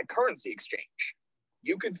about like currency exchange.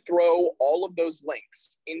 You could throw all of those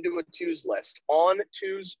links into a twos list on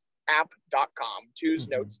twosApp.com,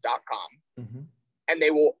 twosnotes.com, and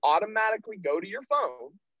they will automatically go to your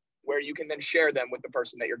phone where you can then share them with the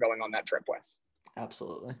person that you're going on that trip with.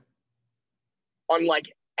 Absolutely.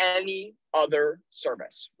 Unlike any other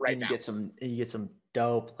service right now. You get some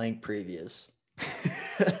dope link previews.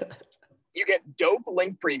 You get dope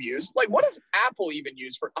link previews. Like, what does Apple even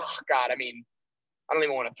use for? Oh God, I mean, I don't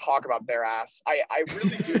even want to talk about their ass. I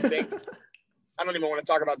really do think I don't even want to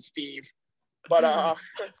talk about Steve, but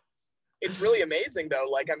it's really amazing though.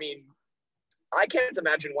 Like, I mean, I can't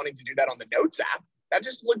imagine wanting to do that on the Notes app. That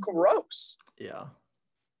just looked gross. Yeah.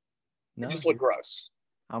 No, it just looked gross.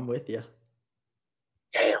 I'm with you.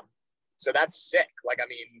 Damn. So that's sick. Like, I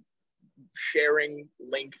mean, sharing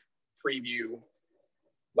link preview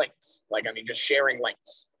links. Like, I mean, just sharing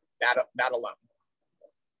links. That alone.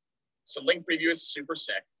 So link preview is super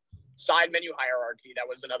sick. Side menu hierarchy, that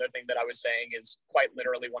was another thing that I was saying is quite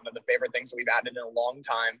literally one of the favorite things that we've added in a long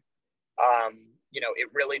time. It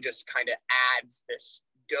really just kind of adds this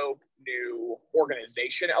dope new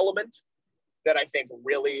organization element that I think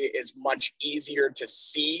really is much easier to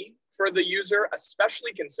see for the user,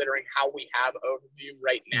 especially considering how we have overview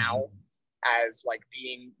right now as like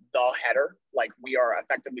being the header. Like we are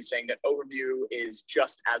effectively saying that overview is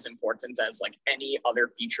just as important as like any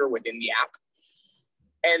other feature within the app.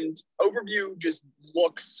 And overview just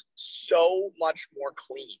looks so much more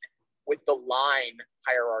clean with the line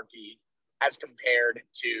hierarchy as compared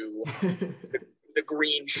to the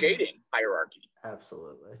green shading hierarchy.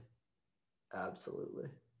 Absolutely.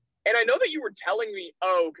 And I know that you were telling me,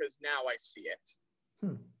 because now I see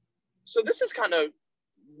it. So this is kind of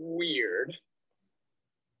weird.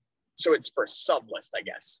 So it's for sub list, I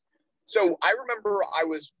guess. So I remember I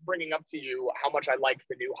was bringing up to you how much I like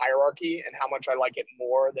the new hierarchy and how much I like it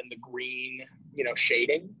more than the green,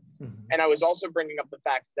 shading. And I was also bringing up the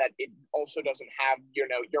fact that it also doesn't have, your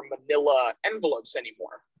manila envelopes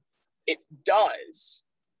anymore. It does.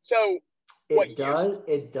 So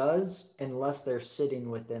It does unless they're sitting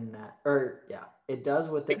within that, it does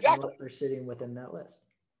unless they're sitting within that list.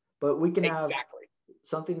 But we can have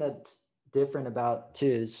something that's different about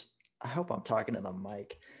twos. I hope I'm talking to the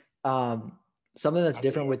mic. Something that's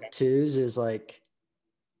different with twos is like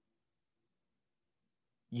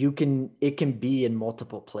it can be in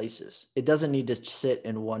multiple places. It doesn't need to sit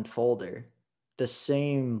in one folder. The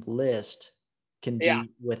same list can be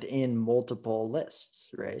within multiple lists,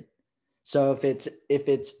 right? So if it's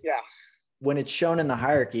when it's shown in the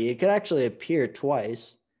hierarchy, it could actually appear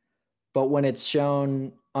twice, but when it's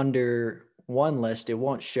shown under one list, it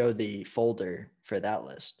won't show the folder for that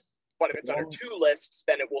list. But if it's under two lists,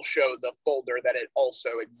 then it will show the folder that it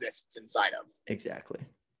also exists inside of. Exactly.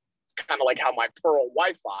 Kind of like how my Pearl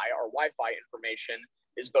Wi-Fi or Wi-Fi information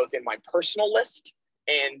is both in my personal list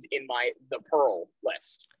and in the Pearl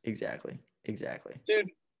list. Exactly. Dude,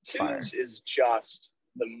 Twos is just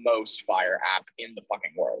the most fire app in the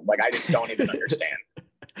fucking world. Like, I just don't even understand.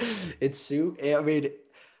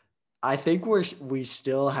 I think we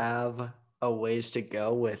still have a ways to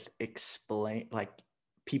go with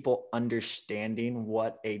people understanding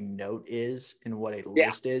what a note is and what a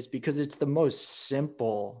list is, because it's the most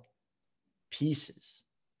simple pieces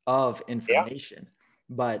of information.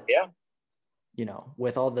 But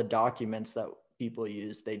with all the documents that people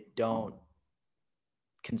use, they don't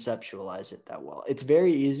conceptualize it that well. It's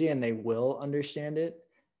very easy and they will understand it,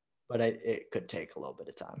 but it could take a little bit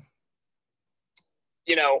of time.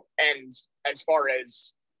 And as far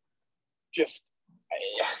as just,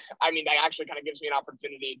 that actually kind of gives me an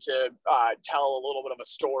opportunity to tell a little bit of a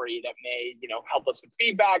story that may, help us with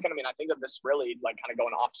feedback. And I think that this really, kind of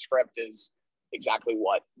going off script, is exactly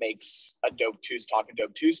what makes a Dope Twos Talk a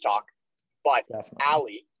Dope Twos Talk. But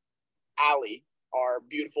Allie, our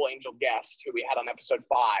beautiful angel guest who we had on episode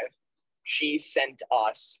 5, she sent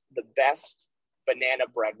us the best banana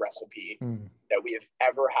bread recipe that we have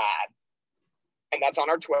ever had. And that's on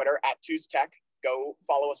our Twitter @TwosTech. Go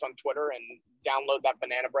follow us on Twitter and download that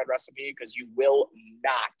banana bread recipe, because you will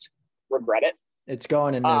not regret it. It's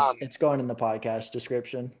going in this. It's going in the podcast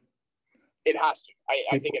description. It has to.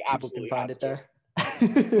 I think it absolutely can find has it there.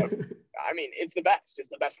 It's the best. It's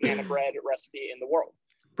the best banana bread recipe in the world.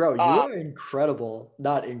 Bro, you are incredible.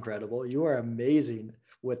 Not incredible. You are amazing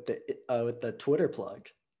with the Twitter plug.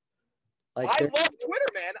 I love Twitter,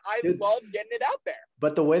 man. I love getting it out there.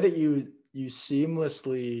 But the way that you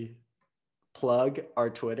seamlessly plug our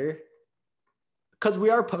Twitter, because we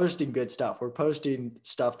are posting good stuff. We're posting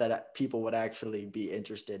stuff that people would actually be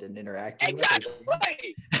interested in interacting with.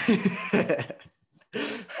 Exactly.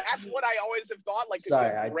 That's what I always have thought.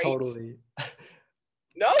 Sorry, I totally.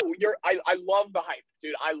 No, I love the hype,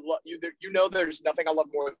 dude. I love you. There's nothing I love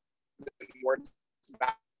more than words.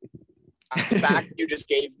 In fact, you just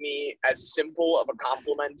gave me as simple of a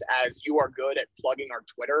compliment as you are good at plugging our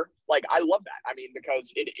Twitter. I love that.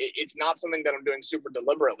 Because it's not something that I'm doing super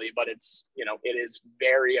deliberately, but it's, it is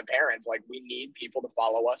very apparent. We need people to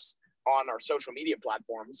follow us on our social media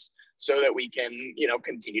platforms so that we can,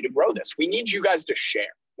 continue to grow this. We need you guys to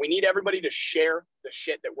share. We need everybody to share the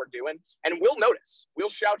shit that we're doing, and we'll notice. We'll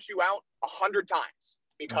shout you out 100 times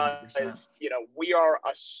because, 100%. We are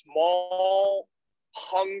a small,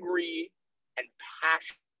 hungry, and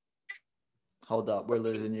passionate. Hold up, we're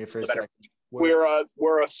losing you for a second.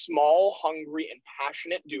 We're a small, hungry, and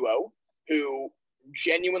passionate duo who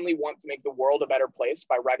genuinely want to make the world a better place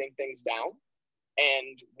by writing things down.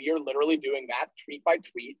 And we are literally doing that tweet by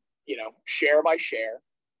tweet, share by share.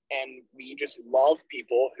 And we just love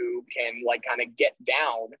people who can kind of get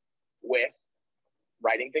down with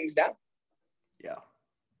writing things down. Yeah.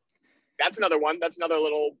 That's another one. That's another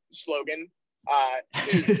little slogan.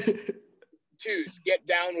 Twos, get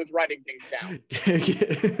down with writing things down.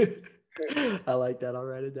 I like that. I'll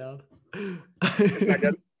write it down. Isn't that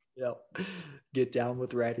good? Yep. Get down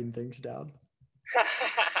with writing things down.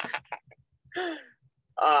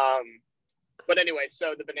 But anyway,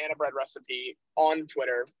 so the banana bread recipe on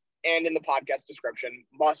Twitter and in the podcast description,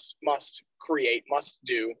 must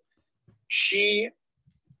do. She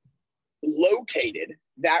located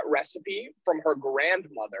that recipe from her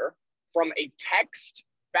grandmother from a text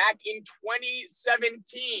back in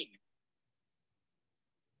 2017.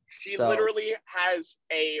 She literally has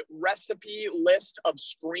a recipe list of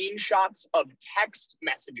screenshots of text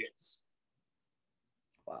messages.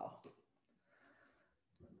 Wow.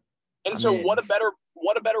 And what a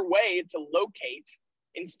better way to locate,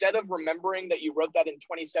 instead of remembering that you wrote that in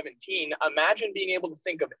 2017, imagine being able to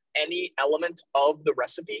think of any element of the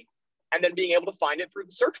recipe and then being able to find it through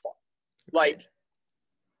the search bar.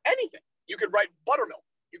 Anything. You could write buttermilk.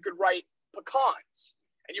 You could write pecans.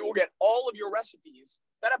 and you will get all of your recipes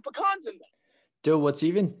that have pecans in them. Dude, what's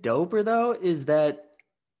even doper though is that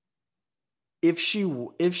if she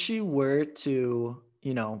were to,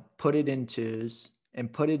 you know, put it in twos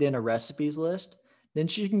and put it in a recipes list, then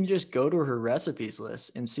she can just go to her recipes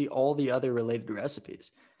list and see all the other related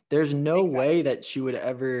recipes. There's no way that she would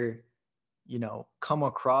ever, you know, come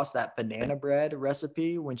across that banana bread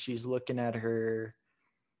recipe when she's looking at her,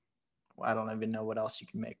 I don't even know what else you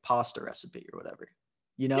can make, pasta recipe or whatever.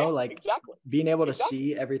 You know, like being able to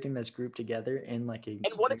see everything that's grouped together in like a.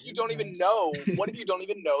 And what if you don't even know? What if you don't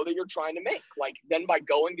even know that you're trying to make? Like then by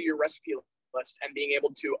going to your recipe list and being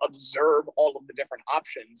able to observe all of the different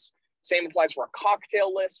options. Same applies for a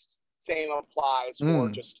cocktail list. Same applies for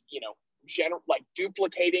just, you know, like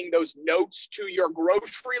duplicating those notes to your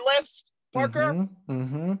grocery list, Parker.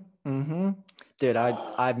 Dude,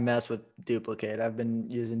 I've messed with Duplicate. I've been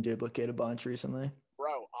using Duplicate a bunch recently.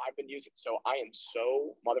 Bro, I've been using, so I am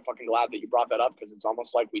so motherfucking glad that you brought that up because it's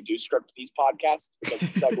almost like we do script these podcasts because the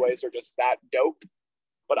segues are just that dope.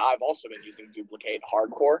 But I've also been using Duplicate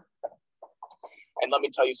hardcore. And let me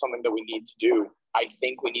tell you something that we need to do. I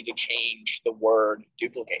think we need to change the word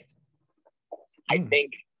duplicate. I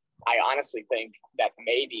honestly think that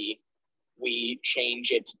maybe we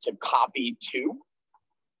change it to copy to,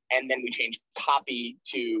 and then we change copy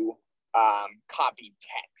to copy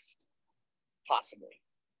text, possibly.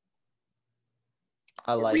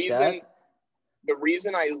 I like that. The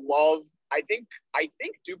reason I think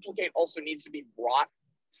duplicate also needs to be brought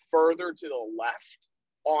further to the left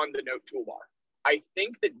on the note toolbar. I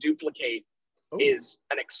think that duplicate is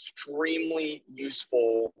an extremely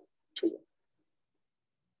useful tool.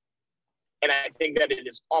 And I think that it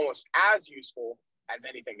is almost as useful as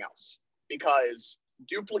anything else because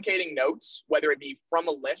duplicating notes, whether it be from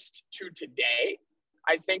a list to today,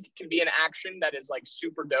 I think can be an action that is like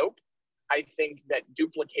super dope. I think that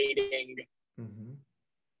duplicating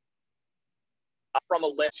from a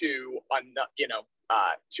list to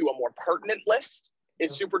to a more pertinent list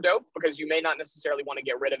is super dope because you may not necessarily want to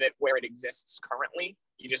get rid of it where it exists currently.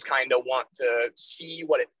 You just kind of want to see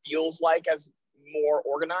what it feels like as more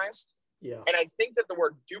organized. Yeah. And I think that the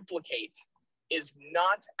word duplicate is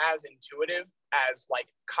not as intuitive as like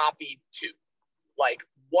copy to. Like,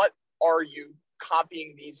 what are you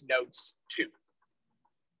copying these notes to?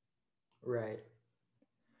 Right.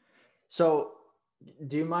 So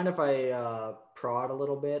do you mind if I prod a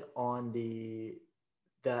little bit on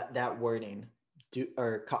that wording?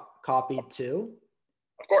 Copy to?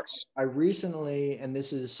 Of course. I recently, and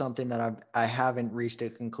this is something that I haven't reached a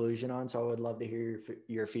conclusion on, so I would love to hear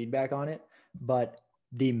your feedback on it. But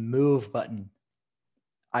the move button,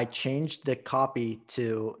 I changed the copy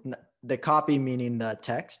to the copy, meaning the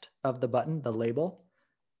text of the button, the label,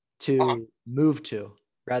 to move to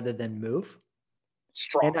rather than move.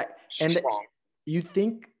 Strong. And you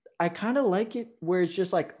think I kind of like it where it's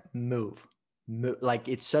just like move, like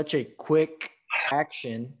it's such a quick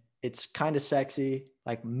action. It's kind of sexy,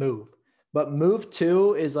 like move. But move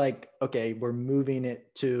to is like, okay, we're moving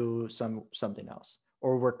it to something else,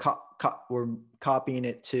 or we're copying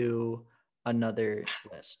it to another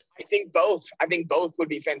list. I think both would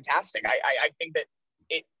be fantastic. I think that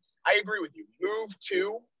I agree with you. Move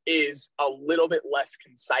to is a little bit less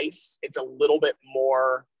concise. It's a little bit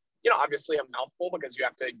more, obviously a mouthful because you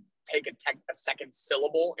have to take a second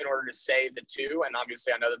syllable in order to say the two. And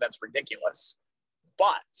obviously I know that that's ridiculous.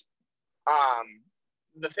 But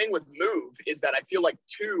the thing with move is that I feel like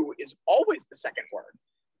to is always the second word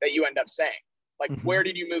that you end up saying. Like, where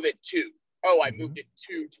did you move it to? Oh, I moved it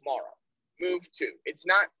to tomorrow. Move to. It's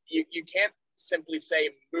not, you can't simply say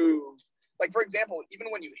move. Like, for example, even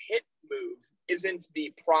when you hit move, isn't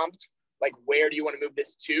the prompt like, where do you want to move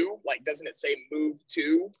this to? Like, doesn't it say move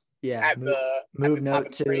to? Yeah. Move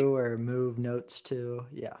note to or move notes to.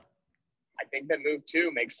 Yeah. I think that move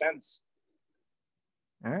to makes sense.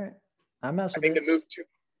 All right. I think that move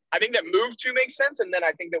to makes sense. And then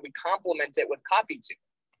I think that we complement it with copy to.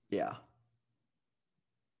 Yeah.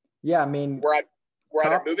 Yeah. I mean, we're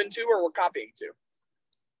either moving to or we're copying to.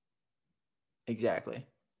 Exactly.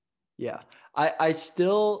 Yeah. I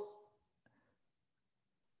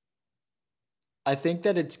think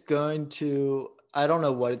that it's going to, I don't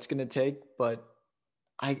know what it's going to take, but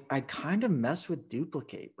I kind of mess with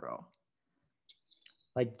duplicate, bro.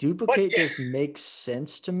 Like duplicate just makes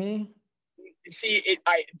sense to me. See,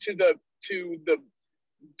 to the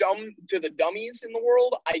dummies in the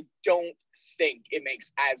world, I don't think it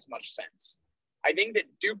makes as much sense. I think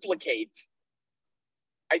duplicate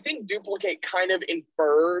kind of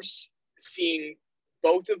infers seeing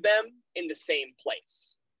both of them in the same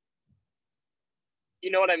place.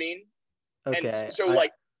 You know what I mean? Okay. And so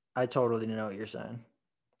I totally know what you're saying.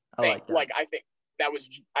 I They, like that. like, I think that was,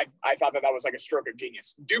 I thought that was like a stroke of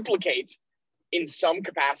genius. Duplicate in some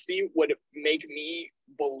capacity would make me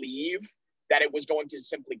believe that it was going to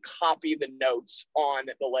simply copy the notes on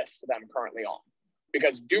the list that I'm currently on.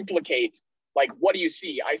 Because duplicate, like, what do you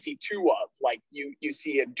see? I see two of. Like, you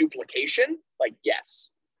see a duplication? Like,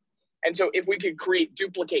 yes. And so if we could create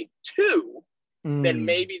duplicate two, then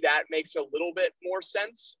maybe that makes a little bit more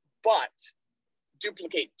sense. But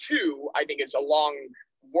duplicate two, I think, is a long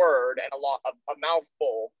word and a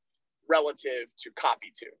mouthful relative to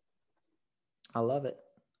copy two. I love it.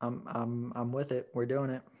 I'm with it. We're doing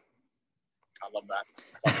it. I love that.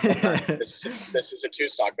 This is a two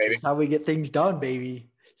stock, baby. This is how we get things done, baby.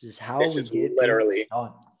 This is how this we is get literally things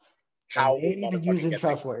done. how we ain't even using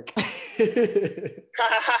trust work. Did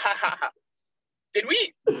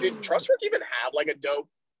Trustwork even have like a dope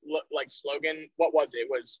like slogan? What was it? It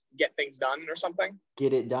was get things done or something?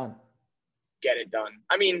 Get it done. Get it done.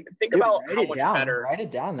 I mean, think about how much better. Write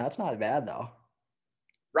it down. That's not bad though.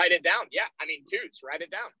 Write it down. Yeah. I mean, twos. Write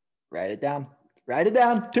it down. Write it down. Write it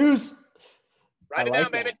down. Twos. Write it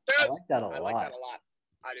down, baby. I like that a lot. I like that a lot.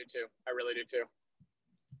 I do too. I really do too.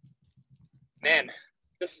 Man,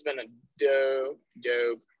 this has been a dope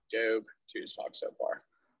Tues talk so far.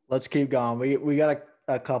 Let's keep going. We got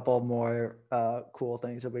a couple more cool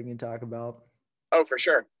things that we can talk about. Oh, for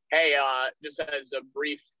sure. Hey, just as a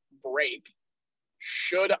brief break,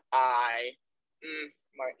 should I?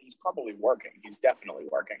 He's probably working. He's definitely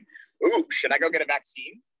working. Ooh, should I go get a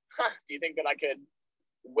vaccine? Do you think that I could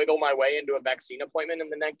wiggle my way into a vaccine appointment in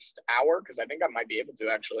the next hour? Because I think I might be able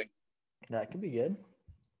to, actually. That could be good.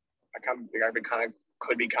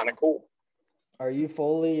 Could be kind of cool. Are you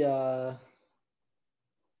fully what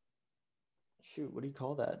do you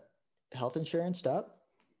call that? Health insurance up?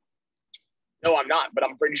 No, I'm not, but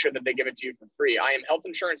I'm pretty sure that they give it to you for free. I am health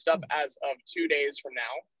insurance up as of 2 days from now.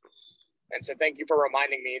 And so thank you for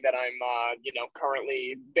reminding me that I'm,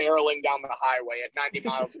 currently barreling down the highway at 90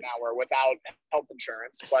 miles an hour without health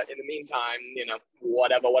insurance. But in the meantime,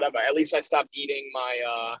 whatever. At least I stopped eating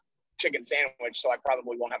my chicken sandwich, so I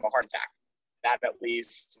probably won't have a heart attack. That at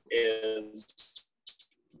least is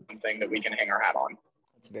something that we can hang our hat on.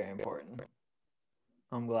 That's very important.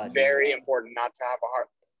 I'm glad. Very important not to have a heart.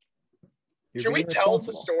 Should we tell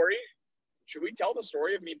the story? Should we tell the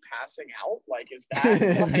story of me passing out? Like, is that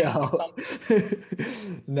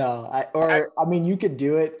no? No. I mean, you could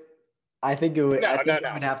do it. I think it would.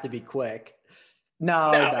 It would have to be quick. No.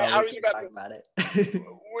 I was about to talk about it.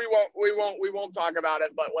 We won't talk about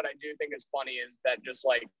it. But what I do think is funny is that just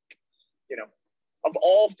like, of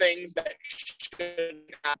all things that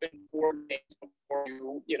should happen 4 days before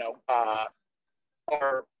you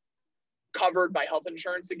are covered by health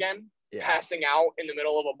insurance again, passing out in the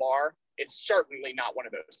middle of a bar is certainly not one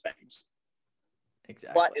of those things.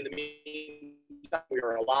 Exactly. But in the meantime, we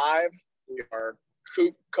are alive, we are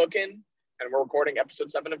cooking, and we're recording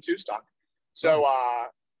episode 7 of Two Stock. So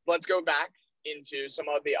let's go back into some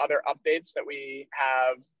of the other updates that we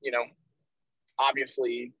have,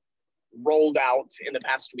 obviously rolled out in the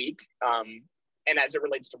past week. And as it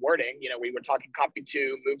relates to wording, we were talking copy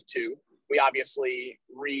 2, move 2. We obviously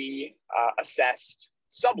reassessed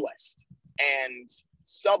sublist. And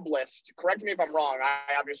sublist, correct me if I'm wrong,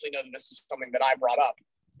 I obviously know that this is something that I brought up.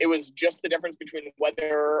 It was just the difference between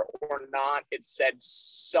whether or not it said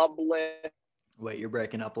sublist. Wait, you're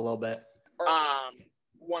breaking up a little bit.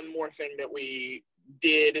 One more thing that we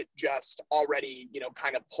did just already,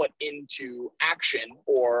 kind of put into action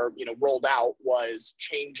or, rolled out was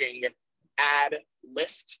changing add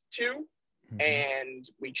list to, and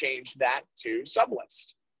we changed that to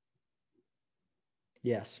sublist.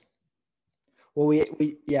 Yes. Well, we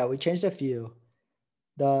changed a few.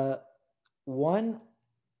 The one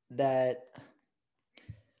that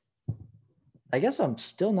I guess I'm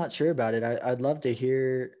still not sure about it. I'd love to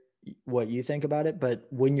hear what you think about it. But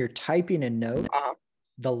when you're typing a note,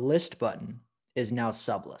 the list button is now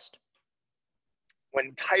sublist.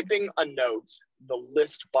 When typing a note, the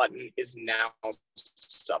list button is now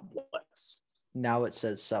sublist. Now it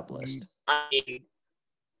says sublist. I mean,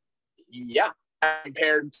 yeah.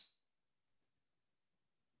 Compared to,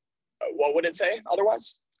 what would it say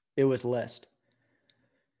otherwise? It was list.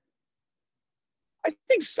 I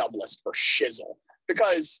think sublist for shizzle.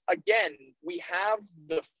 Because, again, we have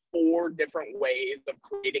the 4 different ways of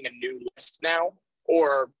creating a new list now.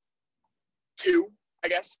 Or 2, I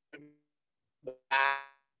guess. And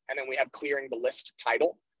then we have clearing the list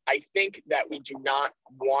title. I think that we do not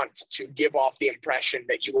want to give off the impression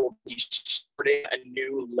that you will be starting a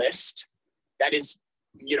new list that is,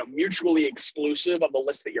 mutually exclusive of the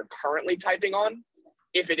list that you're currently typing on.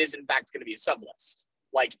 if it is in fact going to be a sublist.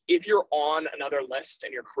 Like if you're on another list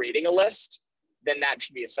and you're creating a list, then that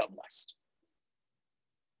should be a sublist.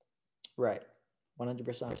 Right.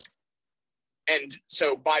 100%. And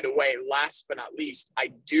so, by the way, last but not least,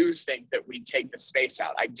 I do think that we take the space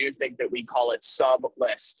out. I do think that we call it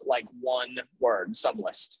sublist, like one word,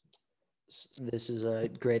 sublist. This is a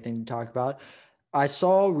great thing to talk about. I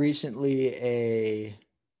saw recently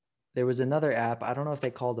there was another app. I don't know if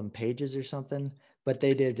they called them pages or something, but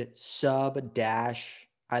they did sub dash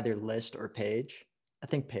either list or page. I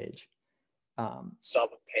think page.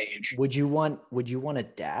 Sub page. Would you want a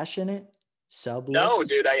dash in it? Sub list? No,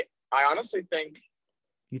 dude. I honestly think.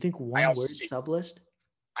 You think one word sub list?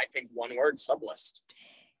 I think one word sublist.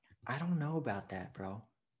 Dang, I don't know about that, bro.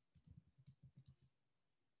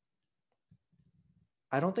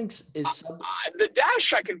 I don't think the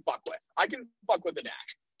dash I can fuck with. I can fuck with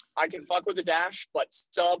the dash. But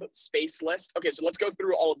sub space list. Okay, so let's go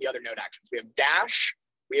through all of the other node actions. We have dash.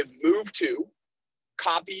 We have move to.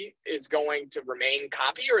 Copy is going to remain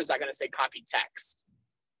copy, or is that going to say copy text?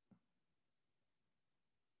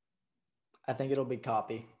 I think it'll be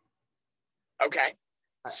copy. Okay.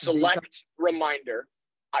 Select reminder.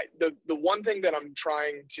 The one thing that I'm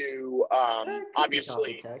trying to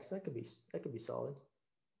obviously copy text that could be solid.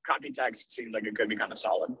 Copy text seems like it could be kind of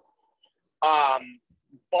solid.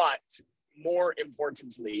 But more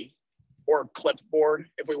importantly, or clipboard,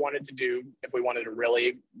 if we wanted to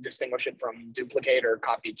really distinguish it from duplicate or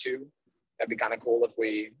copy to, that'd be kind of cool if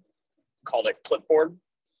we called it clipboard.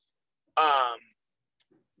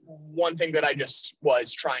 One thing that I just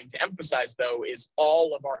was trying to emphasize, though, is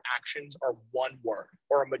all of our actions are one word,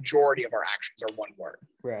 or a majority of our actions are one word.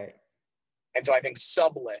 Right. And so I think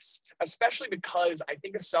sublist, especially because I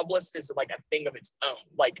think a sublist is like a thing of its own.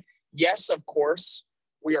 Like, yes, of course,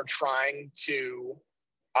 we are trying to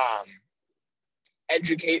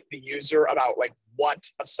educate the user about like what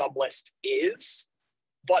a sublist is.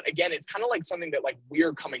 But again, it's kind of like something that like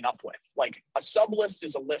we're coming up with. Like a sublist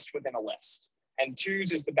is a list within a list. And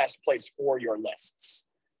twos is the best place for your lists.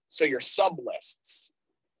 So your sublists,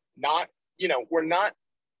 not, we're not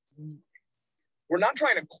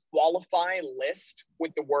trying to qualify list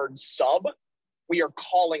with the word sub. We are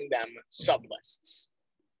calling them sublists.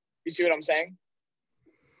 You see what I'm saying?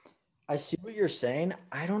 I see what you're saying.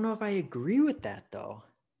 I don't know if I agree with that though.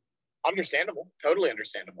 Understandable. Totally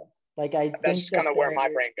understandable. Like that's just kind of where my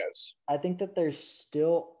brain goes. I think that they're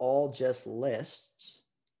still all just lists.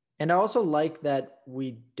 And I also like that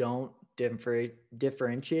we don't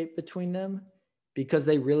differentiate between them because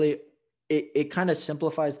they really, it kind of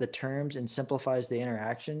simplifies the terms and simplifies the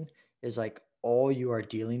interaction. Is like all you are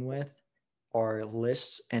dealing with are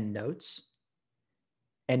lists and notes.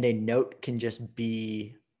 And a note can just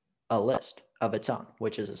be a list of its own,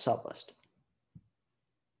 which is a sublist.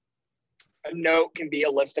 A note can be a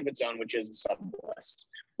list of its own, which is a sublist.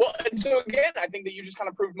 Well, and so again, I think that you just kind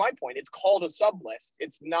of proved my point. It's called a sublist.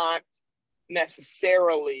 It's not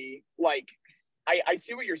necessarily like, I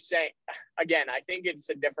see what you're saying. Again, I think it's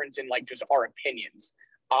a difference in like just our opinions.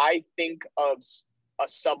 I think of a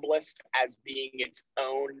sublist as being its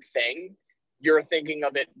own thing. You're thinking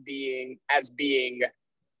of it being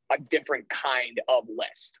a different kind of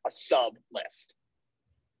list, a sub list.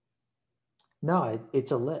 No,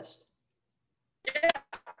 it's a list. Yeah,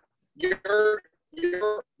 you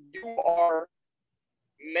are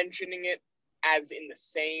mentioning it as in the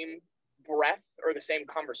same breath or the same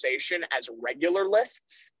conversation as regular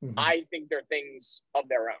lists. Mm-hmm. I think they're things of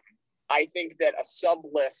their own. I think that a sub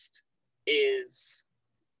list is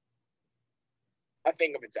a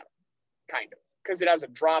thing of its own, kind of, because it has a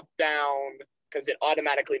drop down, because it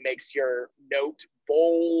automatically makes your note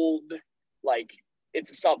bold. Like,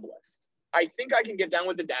 it's a sub list. I think I can get down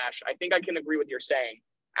with the dash. I think I can agree with your saying.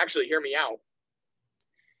 Actually, hear me out.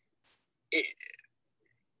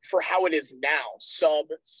 For how it is now, sub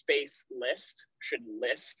space list, should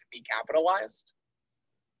list be capitalized?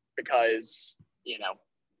 Because,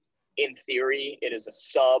 in theory, it is a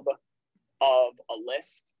sub of a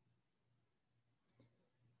list.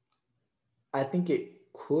 I think it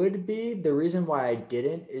could be. The reason why I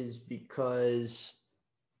didn't is because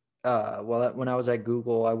when I was at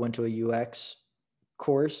Google, I went to a UX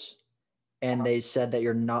course and they said that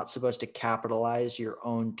you're not supposed to capitalize your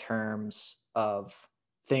own terms of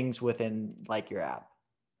things within like your app.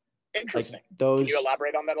 Interesting. Like those, can you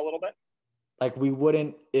elaborate on that a little bit? Like we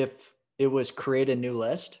wouldn't, if it was create a new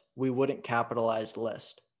list, we wouldn't capitalize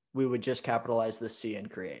list. We would just capitalize the C and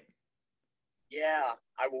create. Yeah,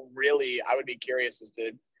 I would be curious as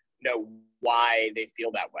to know why they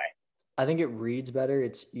feel that way. I think it reads better.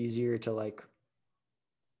 It's easier to like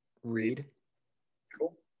read. Cool.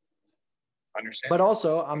 Understand. But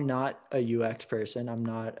also, I'm not a UX person. I'm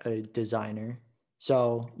not a designer.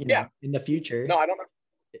 So, in the future, no, I don't know.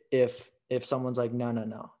 If someone's like,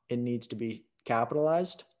 no, it needs to be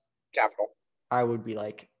capitalized. Capital. I would be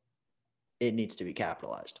like, it needs to be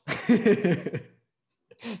capitalized. I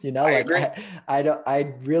agree.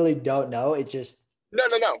 I really don't know. It just. No.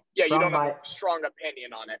 Yeah, you don't have a strong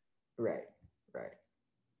opinion on it. Right.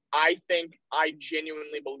 I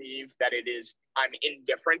genuinely believe that I'm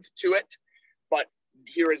indifferent to it, but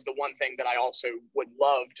here is the one thing that I also would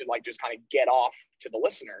love to like just kind of get off to the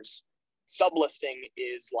listeners. Sublisting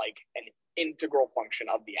is like an integral function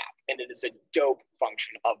of the app, and it is a dope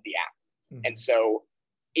function of the app. Mm-hmm. And so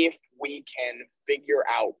if we can figure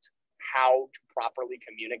out how to properly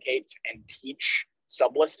communicate and teach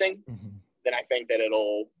sublisting, mm-hmm. then I think that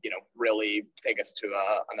it'll, really take us to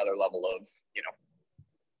another level of,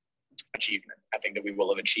 achievement. I think that we will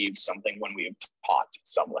have achieved something when we have taught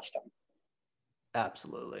sublisting.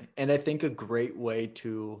 Absolutely. And I think a great way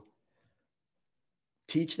to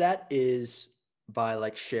teach that is by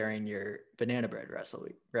like sharing your banana bread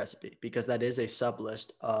recipe, because that is a sub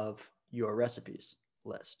list of your recipes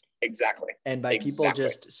list. Exactly. And by people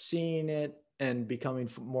just seeing it and becoming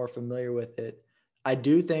more familiar with it, I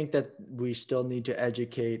do think that we still need to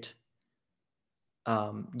educate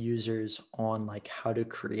users on like how to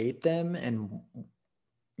create them and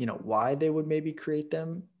why they would maybe create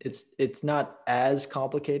them. It's not as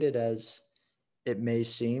complicated as it may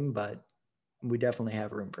seem, but we definitely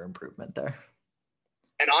have room for improvement there.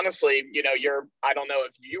 And honestly, I don't know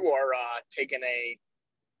if you are taking a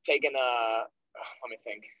let me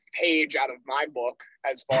think, page out of my book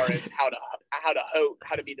as far as how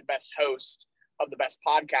to be the best host of the best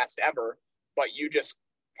podcast ever, but you just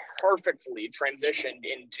perfectly transitioned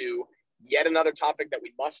into yet another topic that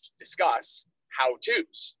we must discuss: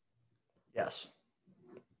 how-tos. Yes.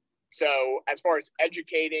 So as far as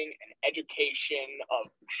educating and education of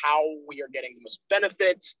how we are getting the most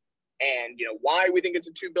benefit, and why we think it's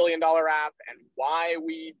a $2 billion app, and why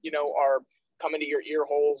we are coming to your ear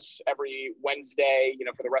holes every Wednesday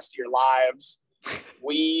for the rest of your lives,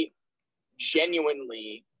 we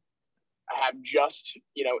genuinely have just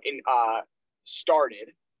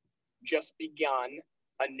begun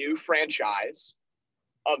a new franchise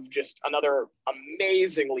of just another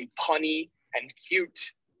amazingly punny and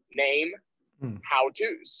cute name,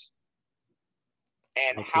 how-tos.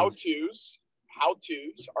 And how-tos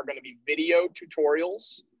are going to be video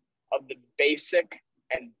tutorials of the basic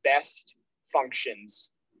and best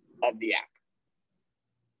functions of the app.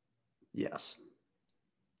 Yes.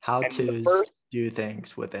 How-tos do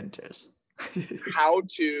things within twos.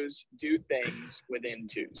 How-tos do things within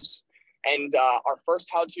twos. And our first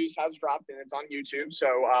how-tos has dropped, and it's on YouTube.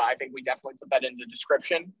 So I think we definitely put that in the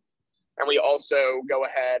description. And we also go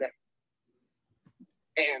ahead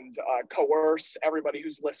and coerce everybody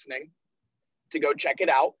who's listening to go check it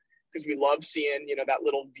out, because we love seeing, that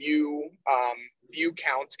little view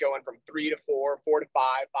counts going from 3 to 4, 4 to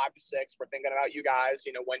 5, 5 to 6. We're thinking about you guys,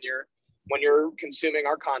 when you're consuming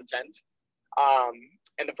our content.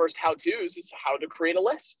 And the first how-tos is how to create a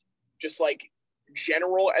list, just like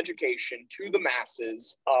general education to the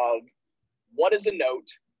masses of what is a note,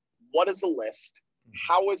 what is a list,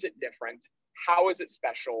 how is it different, how is it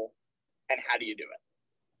special, and how do you do it?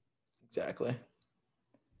 Exactly.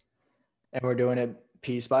 And we're doing it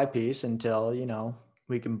piece by piece until,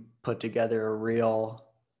 we can put together a real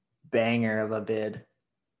banger of a bid.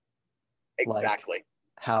 Exactly. Like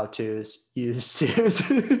how-tos, use-tos.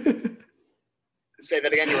 Say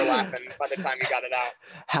that again. You were laughing by the time you got it out.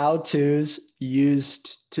 How-tos,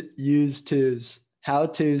 use-tos.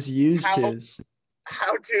 How-tos, use-tos.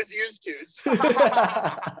 How-tos, use-tos. That's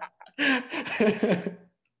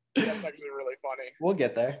actually really funny. We'll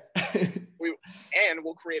get there.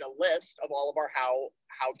 We'll create a list of all of our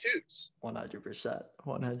how-tos. 100%.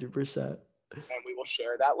 100%. And we will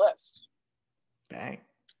share that list. Bang.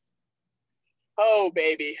 Oh,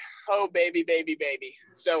 baby. Oh, baby, baby, baby.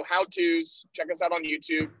 So how-tos, check us out on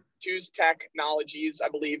YouTube. Twos Technologies, I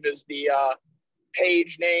believe, is the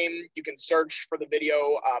page name. You can search for the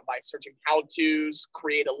video by searching how-tos,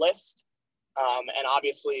 create a list. And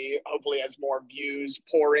obviously, hopefully, as more views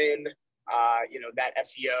pour in, that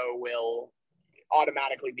SEO will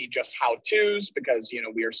automatically be just how-tos, because,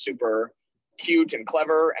 we are super cute and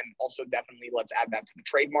clever. And also definitely let's add that to the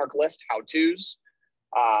trademark list, how-tos.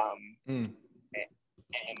 And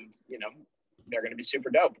they're going to be super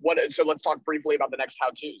dope. So let's talk briefly about the next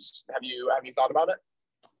how-tos. Have you thought about it?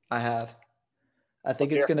 I have. I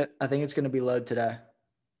think it's gonna be load today.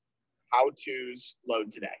 How-tos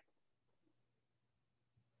load today.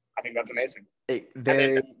 I think that's amazing.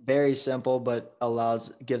 Very simple, but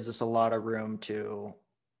gives us a lot of room to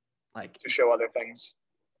show other things.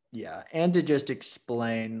 Yeah, and to just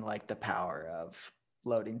explain like the power of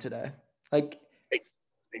loading today. Like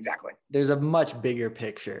exactly. There's a much bigger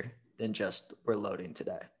picture than just we're loading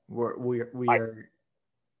today. We are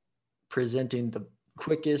presenting the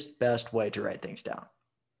quickest, best way to write things down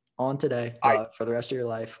on today, for the rest of your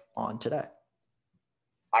life on today.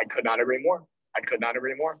 I could not agree more.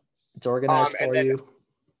 It's organized for you.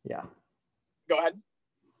 Yeah. Go ahead.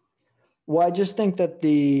 Well, I just think that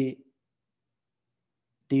the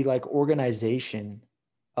like organization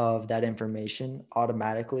of that information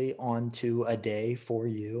automatically onto a day for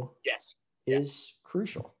you is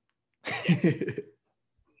crucial. Yes.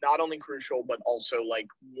 Not only crucial, but also like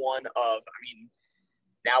one of,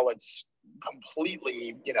 now let's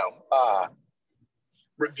completely,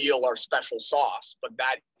 reveal our special sauce, but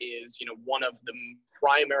that is, one of the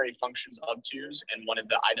primary functions of Twos and one of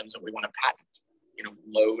the items that we want to patent,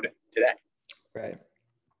 load today. Right.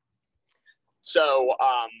 So,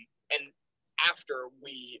 and after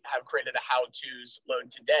we have created a how-tos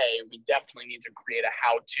load today, we definitely need to create a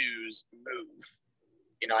how-tos move.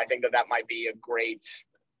 I think that might be a great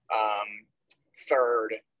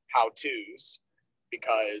third how-tos,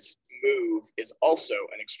 because move is also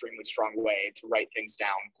an extremely strong way to write things down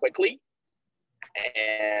quickly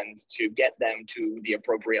and to get them to the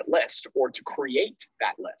appropriate list or to create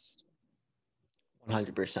that list.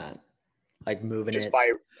 100%. Like moving just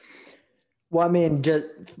it. Well,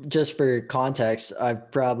 just for context, I've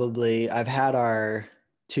had our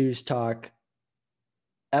Twos Talk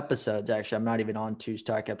episodes. Actually, I'm not even on Twos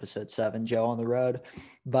Talk episode 7, Joe on the Road,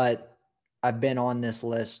 but I've been on this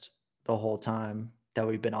list the whole time that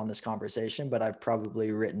we've been on this conversation, but I've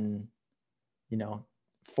probably written,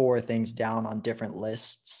 4 things down on different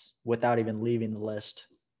lists without even leaving the list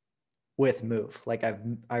with move. Like I've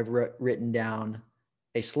written down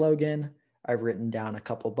a slogan. I've written down a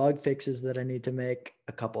couple bug fixes that I need to make,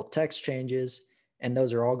 a couple text changes, and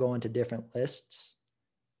those are all going to different lists,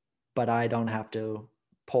 but I don't have to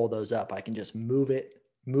pull those up. I can just move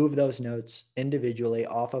those notes individually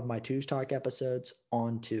off of my Twos Talk episodes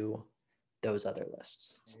onto those other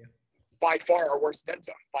lists. By far our worst dead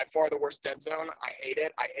zone. By far the worst dead zone. I hate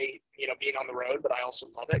it. I hate, being on the road, but I also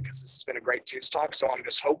love it because this has been a great Twos Talk. So I'm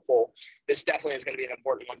just hopeful. This definitely is going to be an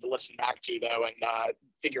important one to listen back to, though, and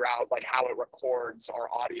figure out like how it records our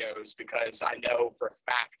audios, because I know for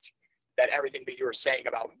a fact that everything that you were saying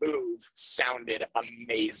about move sounded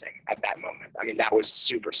amazing at that moment. That was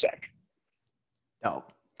super sick. Oh,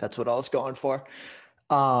 that's what I was going for.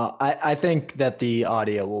 I think that the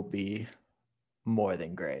audio will be more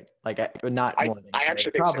than great. Like more than I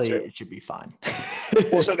actually think probably so too. It should be fine.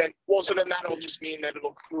 well, so then that'll just mean that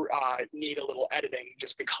it'll need a little editing,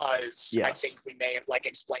 just because I think we may have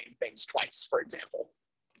explained things twice, for example.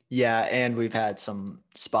 Yeah, and we've had some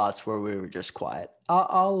spots where we were just quiet.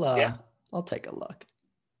 I'll take a look.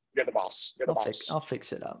 You're the boss. I'll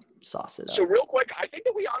fix it up, sauce it up. So real quick, I think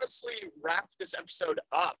that we honestly wrapped this episode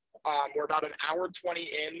up. We're about an hour 20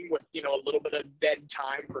 in with, a little bit of dead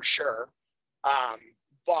time for sure.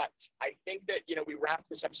 But I think that, we wrapped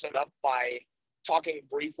this episode up by talking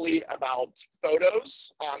briefly about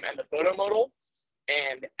photos and the photo modal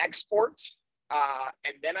and export.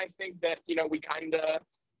 And then I think that, we kind of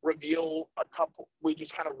we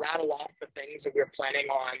just kind of rattle off the things that we're planning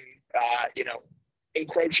on,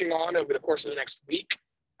 encroaching on over the course of the next week,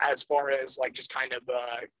 as far as just kind of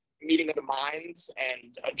meeting of the minds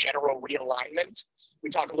and a general realignment. We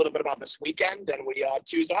talk a little bit about this weekend, and we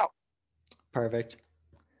twos out. Perfect.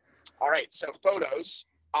 All right, so photos,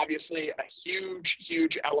 obviously a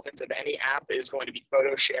huge element of any app is going to be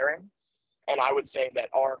photo sharing. And I would say that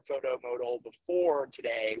our photo modal before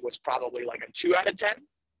today was probably like a 2 out of 10.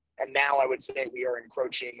 And now I would say we are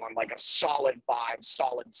encroaching on a solid 5,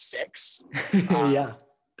 solid 6. Yeah.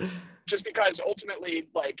 Just because ultimately,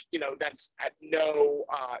 that's at no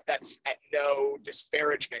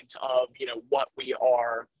disparagement of, what we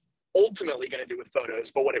are ultimately going to do with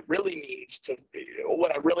photos. But what it really means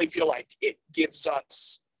what I really feel like it gives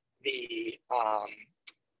us the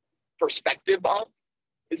perspective of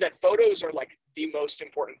is that photos are the most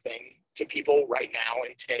important thing to people right now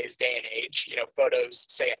in today's day and age. Photos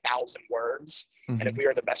say 1,000 words. Mm-hmm. And if we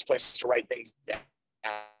are the best place to write things down,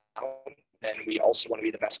 then we also want to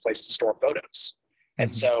be the best place to store photos. Mm-hmm.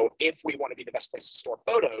 And so if we want to be the best place to store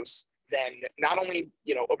photos, then not only,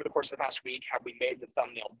 over the course of the past week, have we made the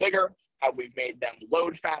thumbnail bigger, have we made them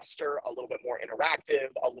load faster, a little bit more interactive,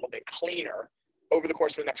 a little bit cleaner. Over the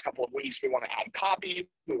course of the next couple of weeks, we want to add copy,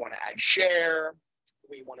 we want to add share,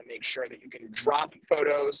 we want to make sure that you can drop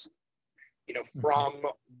photos, from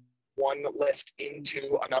one list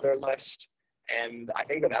into another list. And I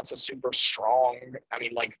think that that's a super strong,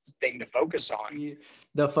 thing to focus on.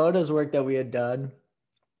 The photos work that we had done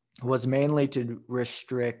was mainly to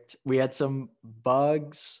restrict, we had some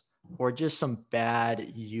bugs or just some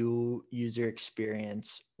bad user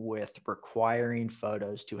experience with requiring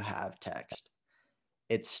photos to have text.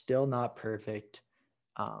 It's still not perfect,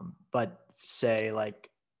 but say like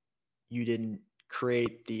you didn't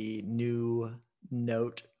create the new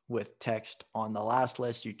note with text on the last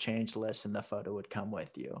list, you change the list and the photo would come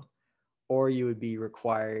with you. Or you would be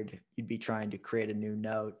required, you'd be trying to create a new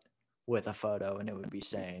note with a photo and it would be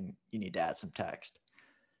saying you need to add some text.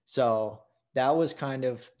 So that was kind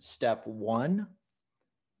of step one,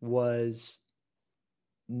 was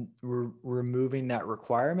removing that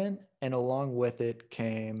requirement. And along with it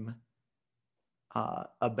came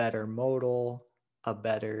a better modal, a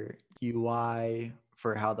better UI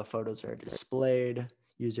for how the photos are displayed,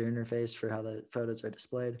 user interface for how the photos are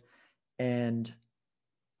displayed. And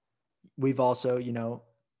we've also,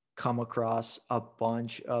 come across a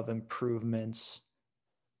bunch of improvements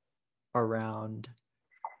around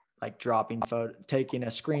like taking a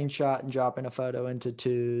screenshot and dropping a photo into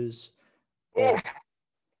twos,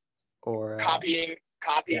 or copying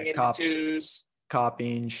into twos,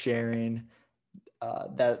 copying, sharing.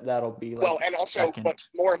 That'll be like, and also, but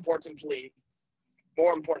more importantly,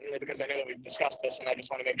 because I know that we've discussed this, and I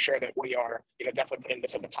just want to make sure that we are, definitely putting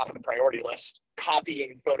this at the top of the priority list,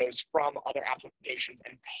 copying photos from other applications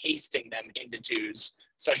and pasting them into twos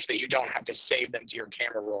such that you don't have to save them to your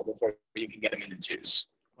camera roll before you can get them into twos.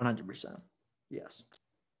 100%. Yes.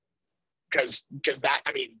 Because that,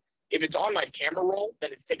 if it's on my camera roll,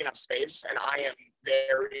 then it's taking up space, and I am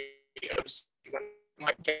very OCD when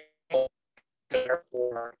my camera roll.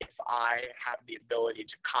 Therefore, if I have the ability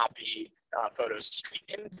to copy photos straight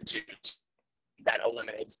into twos, that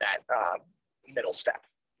eliminates that middle step.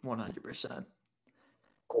 100%.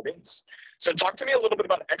 Cool beans. So talk to me a little bit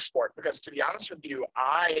about export, because to be honest with you,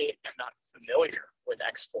 I am not familiar with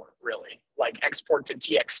export, really. Like export to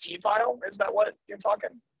TXT file, is that what you're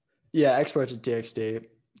talking? Yeah, export to TXT.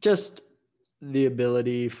 Just the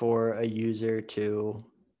ability for a user to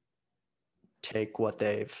take what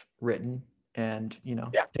they've written and,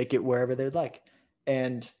 take it wherever they'd like.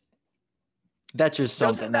 And that's just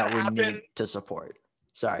something that we need to support.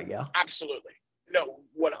 Sorry, Gail. Absolutely. No,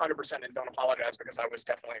 100%, and don't apologize because I was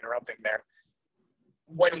definitely interrupting there.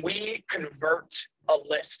 When we convert a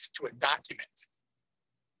list to a document,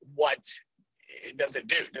 what does it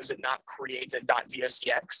do? Does it not create a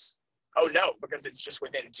 .docx? Oh no, because it's just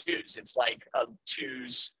within twos. It's like a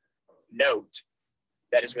twos note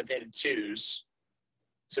that is within twos.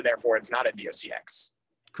 So therefore it's not a docx.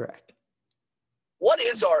 Correct. What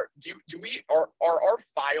is our, are our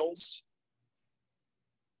files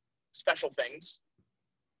special things?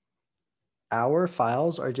 Our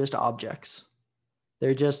files are just objects.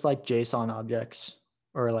 They're just like JSON objects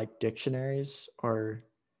or like dictionaries, or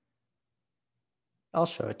I'll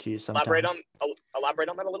show it to you sometime. Elaborate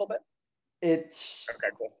on that a little bit. Okay,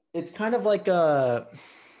 cool. It's kind of like I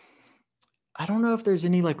don't know if there's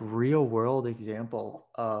any like real world example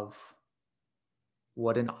of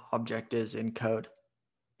what an object is in code.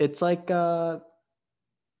 It's like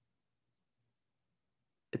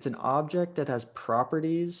it's an object that has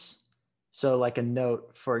properties. So like a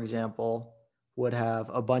note, for example, would have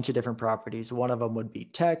a bunch of different properties. One of them would be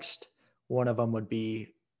text. One of them would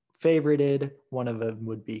be favorited. One of them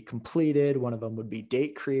would be completed. One of them would be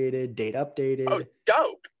date created, date updated. Oh,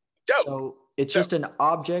 dope. So it's just an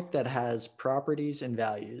object that has properties and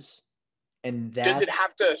values. And does it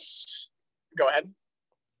have to go ahead?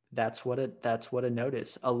 That's what a note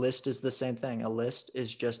is. A list is the same thing. A list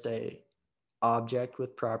is just a object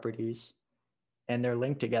with properties, and they're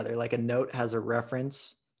linked together. Like a note has a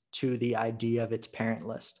reference to the ID of its parent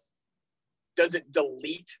list. Does it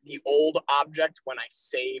delete the old object when I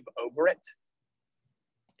save over it?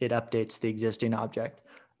 It updates the existing object.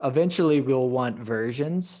 Eventually we'll want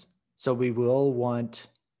versions. So we will want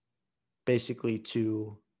basically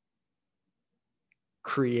to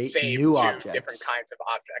create new objects. Different kinds of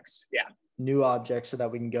objects. Yeah. New objects so that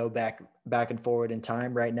we can go back and forward in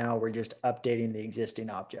time. Right now we're just updating the existing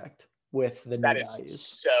object with the new values. That is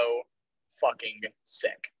so fucking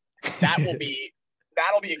sick. That'll be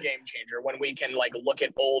a game changer when we can like look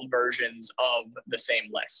at old versions of the same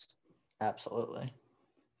list. Absolutely.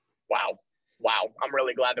 Wow. I'm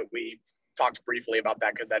really glad that we talked briefly about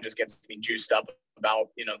that, because that just gets me juiced up about,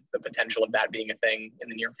 the potential of that being a thing in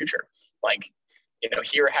the near future. Like,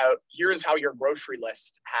 here is how your grocery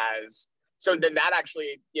list has. So then that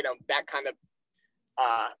actually, that kind of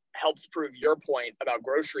helps prove your point about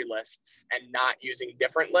grocery lists and not using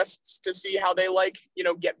different lists to see how they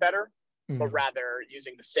get better, but rather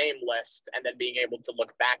using the same list and then being able to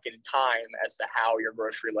look back in time as to how your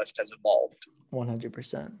grocery list has evolved.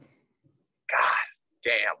 100%. God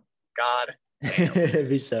damn. It'd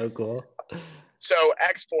be so cool. So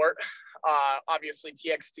export, obviously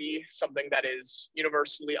TXT, something that is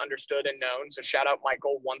universally understood and known. So shout out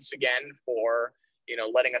Michael once again for,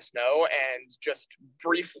 letting us know. And just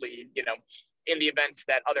briefly, in the event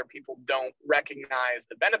that other people don't recognize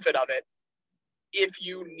the benefit of it, if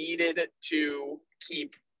you needed to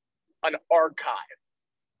keep an archive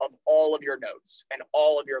of all of your notes and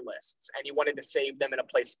all of your lists, and you wanted to save them in a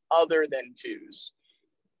place other than Twos,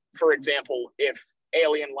 for example, if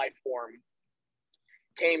alien life form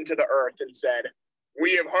came to the earth and said,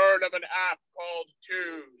 "We have heard of an app called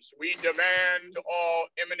Twos. We demand all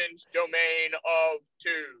eminent domain of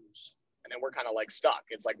Twos." And then we're kind of like stuck.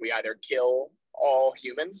 It's like we either kill all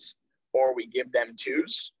humans or we give them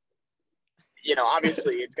Twos.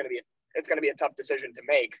 Obviously it's going to be a tough decision to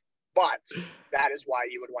make, but that is why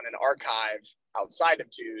you would want an archive outside of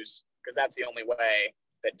Twos, because that's the only way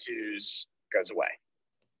that Twos goes away.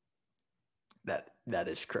 That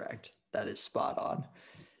is correct. That is spot on.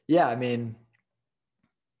 Yeah, I mean,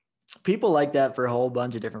 people like that for a whole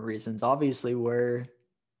bunch of different reasons. Obviously, we're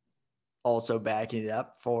also backing it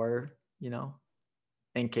up for,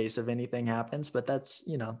 in case of anything happens, but that's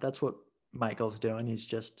what Michael's doing. He's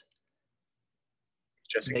just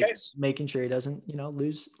in case, making sure he doesn't,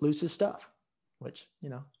 lose his stuff, which,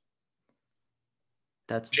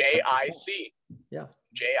 that's JIC. Yeah.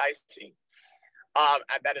 JIC.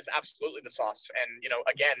 That is absolutely the sauce. And,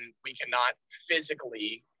 again, we cannot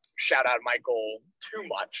physically shout out Michael too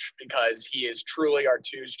much because he is truly our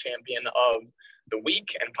Twos champion of the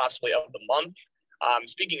week and possibly of the month.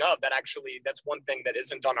 Speaking of that, actually, that's one thing that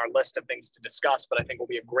isn't on our list of things to discuss, but I think will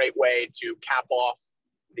be a great way to cap off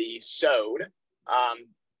the SOD.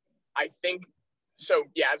 I think so.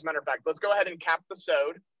 Yeah, as a matter of fact, let's go ahead and cap the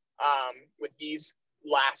SOD with these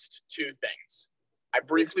last two things. I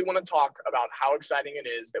briefly want to talk about how exciting it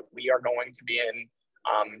is that we are going to be in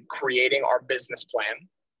creating our business plan.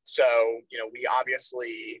 So, we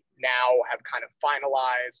obviously now have kind of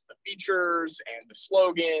finalized the features and the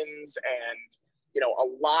slogans and, a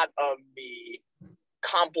lot of the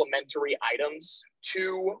complementary items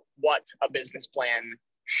to what a business plan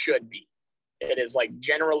should be. It is like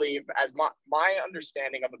generally, as my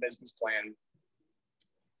understanding of a business plan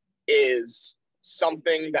is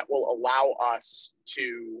something that will allow us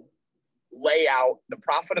to lay out the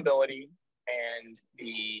profitability and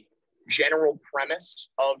the general premise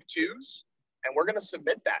of Twos. And we're going to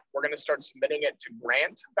submit that. We're going to start submitting it to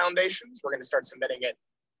grant foundations. We're going to start submitting it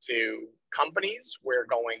to companies. We're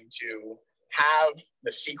going to have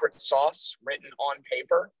the secret sauce written on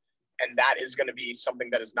paper. And that is going to be something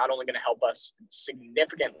that is not only going to help us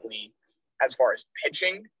significantly as far as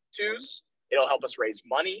pitching Twos, it'll help us raise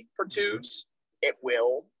money for Twos. It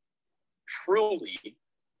will truly,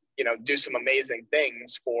 do some amazing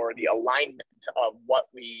things for the alignment of what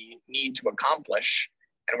we need to accomplish.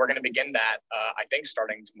 And we're going to begin that, I think,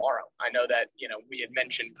 starting tomorrow. I know that, we had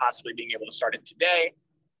mentioned possibly being able to start it today,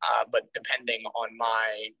 but depending on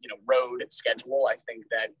my, road schedule, I think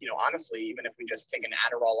that, honestly, even if we just take an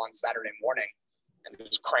Adderall on Saturday morning and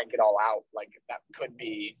just crank it all out, like that could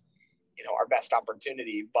be, our best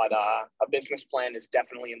opportunity. But a business plan is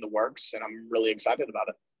definitely in the works, and I'm really excited about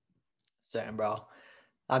it. Same, bro.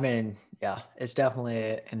 I mean, yeah, it's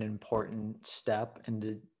definitely an important step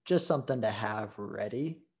and just something to have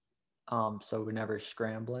ready. So we're never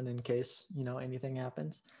scrambling in case, anything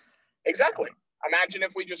happens. Exactly. Imagine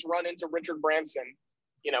if we just run into Richard Branson,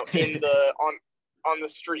 in the on the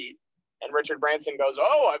street, and Richard Branson goes,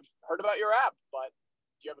 "Oh, I've heard about your app, but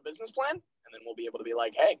do you have a business plan?" And then we'll be able to be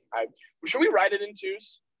like, "Hey, should we write it in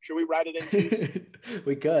Twos? Should we write it in Twos?"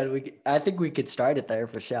 We could. I think we could start it there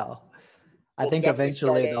for sure. I think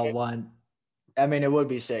eventually they'll want. I mean, it would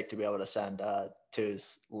be sick to be able to send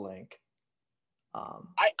Twos link. I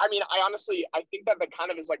mean, I honestly, I think that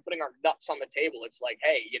kind of is like putting our nuts on the table. It's like,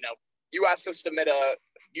 hey, you asked us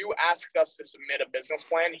to submit a business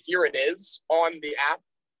plan. Here it is on the app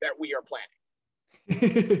that we are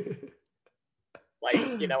planning. Like,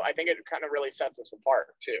 I think it kind of really sets us apart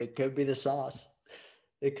too. It could be the sauce.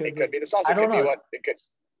 It could be the sauce. I don't know.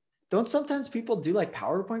 Don't sometimes people do like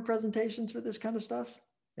PowerPoint presentations for this kind of stuff?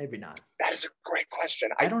 Maybe not. That is a great question.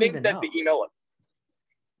 I think that the email,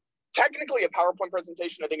 technically a PowerPoint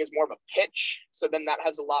presentation, I think is more of a pitch. So then that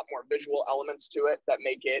has a lot more visual elements to it that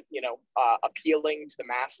make it, appealing to the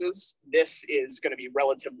masses. This is going to be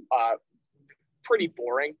pretty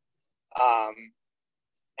boring.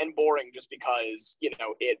 And boring just because, you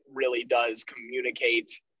know, it really does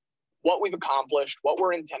communicate what we've accomplished, what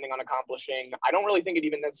we're intending on accomplishing. I don't really think it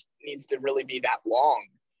even needs to really be that long.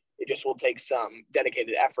 It just will take some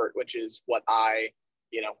dedicated effort, which is what I,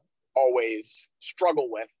 you know, always struggle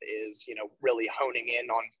with, is, you know, really honing in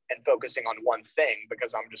on and focusing on one thing,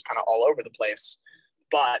 because I'm just kind of all over the place.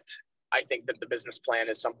 But I think that the business plan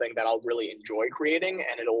is something that I'll really enjoy creating,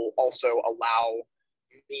 and it'll also allow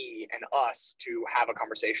me and us to have a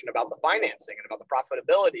conversation about the financing and about the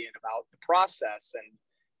profitability and about the process, and,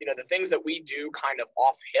 you know, the things that we do kind of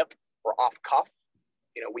off hip or off cuff.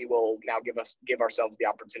 You know, we will now give ourselves the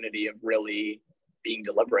opportunity of really being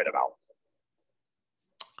deliberate about.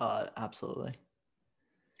 Absolutely.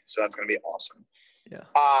 So that's going to be awesome. Yeah.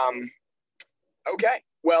 Okay.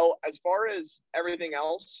 Well, as far as everything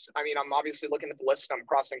else, I mean, I'm obviously looking at the list. I'm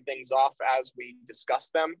crossing things off as we discuss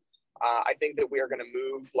them. I think that we are going to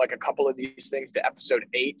move like a couple of these things to episode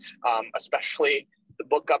 8, especially the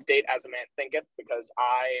book update As a Man Thinketh, because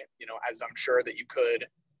I, you know, as I'm sure that you could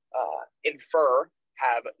infer,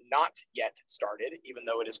 have not yet started, even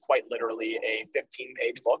though it is quite literally a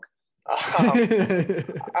 15-page book.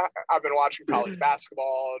 I've been watching college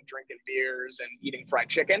basketball, drinking beers, and eating fried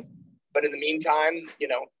chicken. But in the meantime, you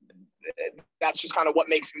know, that's just kind of what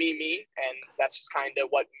makes me. And that's just kind of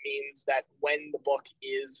what means that when the book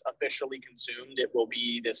is officially consumed, it will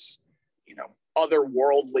be this, you know,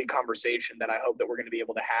 otherworldly conversation that I hope that we're going to be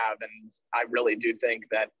able to have. And I really do think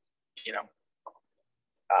that, you know,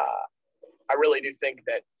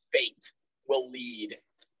 fate will lead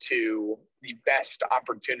to the best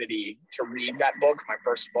opportunity to read that book, my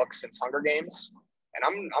first book since Hunger Games. And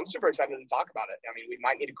I'm super excited to talk about it. I mean, we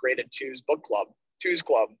might need to create a Twos book club. Twos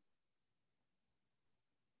club.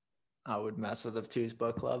 I would mess with a Twos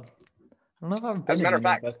book club. I don't know if I've been As a matter in of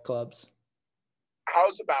fact, book clubs.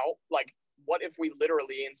 How's about, like, what if we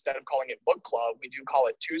literally, instead of calling it book club, we do call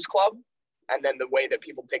it Twos club? And then the way that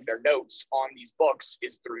people take their notes on these books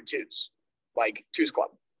is through Twos, like Twos club.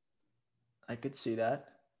 I could see that.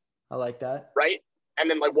 I like that. Right? And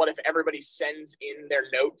then, like, what if everybody sends in their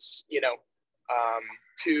notes, you know,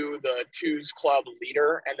 to the Twos club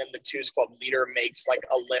leader, and then the Twos club leader makes like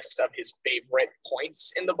a list of his favorite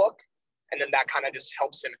points in the book, and then that kind of just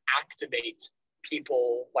helps him activate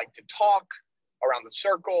people, like, to talk around the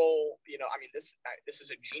circle. You know, I mean, this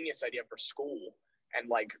is a genius idea for school and,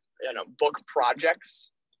 like, you know, book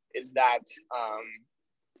projects. Is that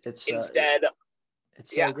it's instead?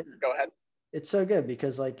 It's so good. Go ahead. It's so good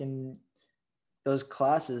because, like, in those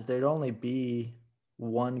classes, there'd only be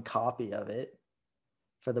one copy of it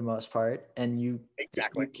for the most part, and you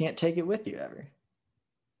can't take it with you ever.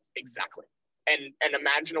 Exactly. And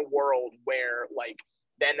imagine a world where, like,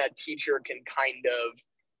 then a teacher can kind of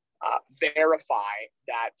verify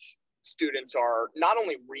that students are not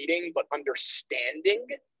only reading but understanding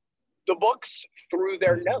the books through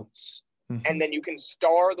their notes. Mm-hmm. And then you can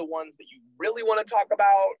star the ones that you really want to talk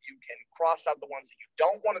about. You can cross out the ones that you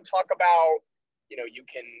don't want to talk about. You know, you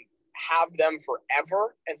can have them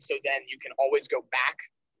forever. And so then you can always go back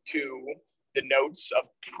to the notes of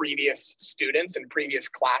previous students and previous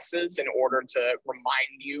classes in order to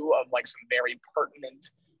remind you of, like, some very pertinent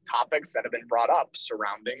topics that have been brought up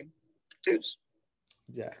surrounding Twos.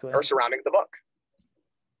 Exactly. Or surrounding the book.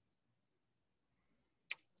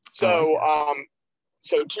 So,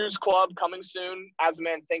 so Twos Club coming soon. As a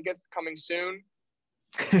Man Thinketh coming soon.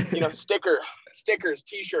 You know, stickers,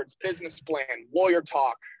 t-shirts, business plan, lawyer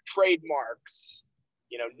talk, trademarks,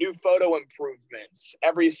 you know, new photo improvements,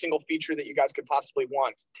 every single feature that you guys could possibly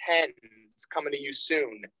want. 10s coming to you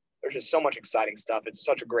soon. There's just so much exciting stuff. It's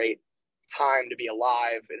such a great time to be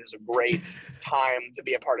alive. It is a great time to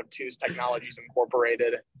be a part of Twos Technologies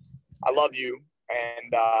Incorporated. I love you.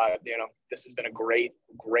 And, you know, this has been a great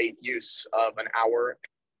use of an hour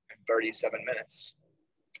and 37 minutes.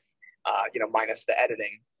 You know, minus the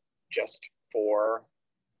editing, just for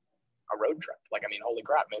a road trip. Like, I mean, holy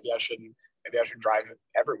crap, maybe I should drive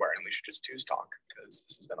everywhere and we should just Twos talk, because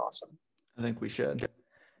this has been awesome. I think we should.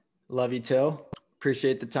 Love you, Till.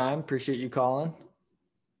 Appreciate the time. Appreciate you calling.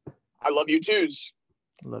 I love you, Twos.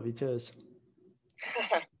 Love you, Twos.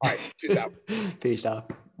 All right, Twos out. Peace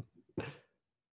out.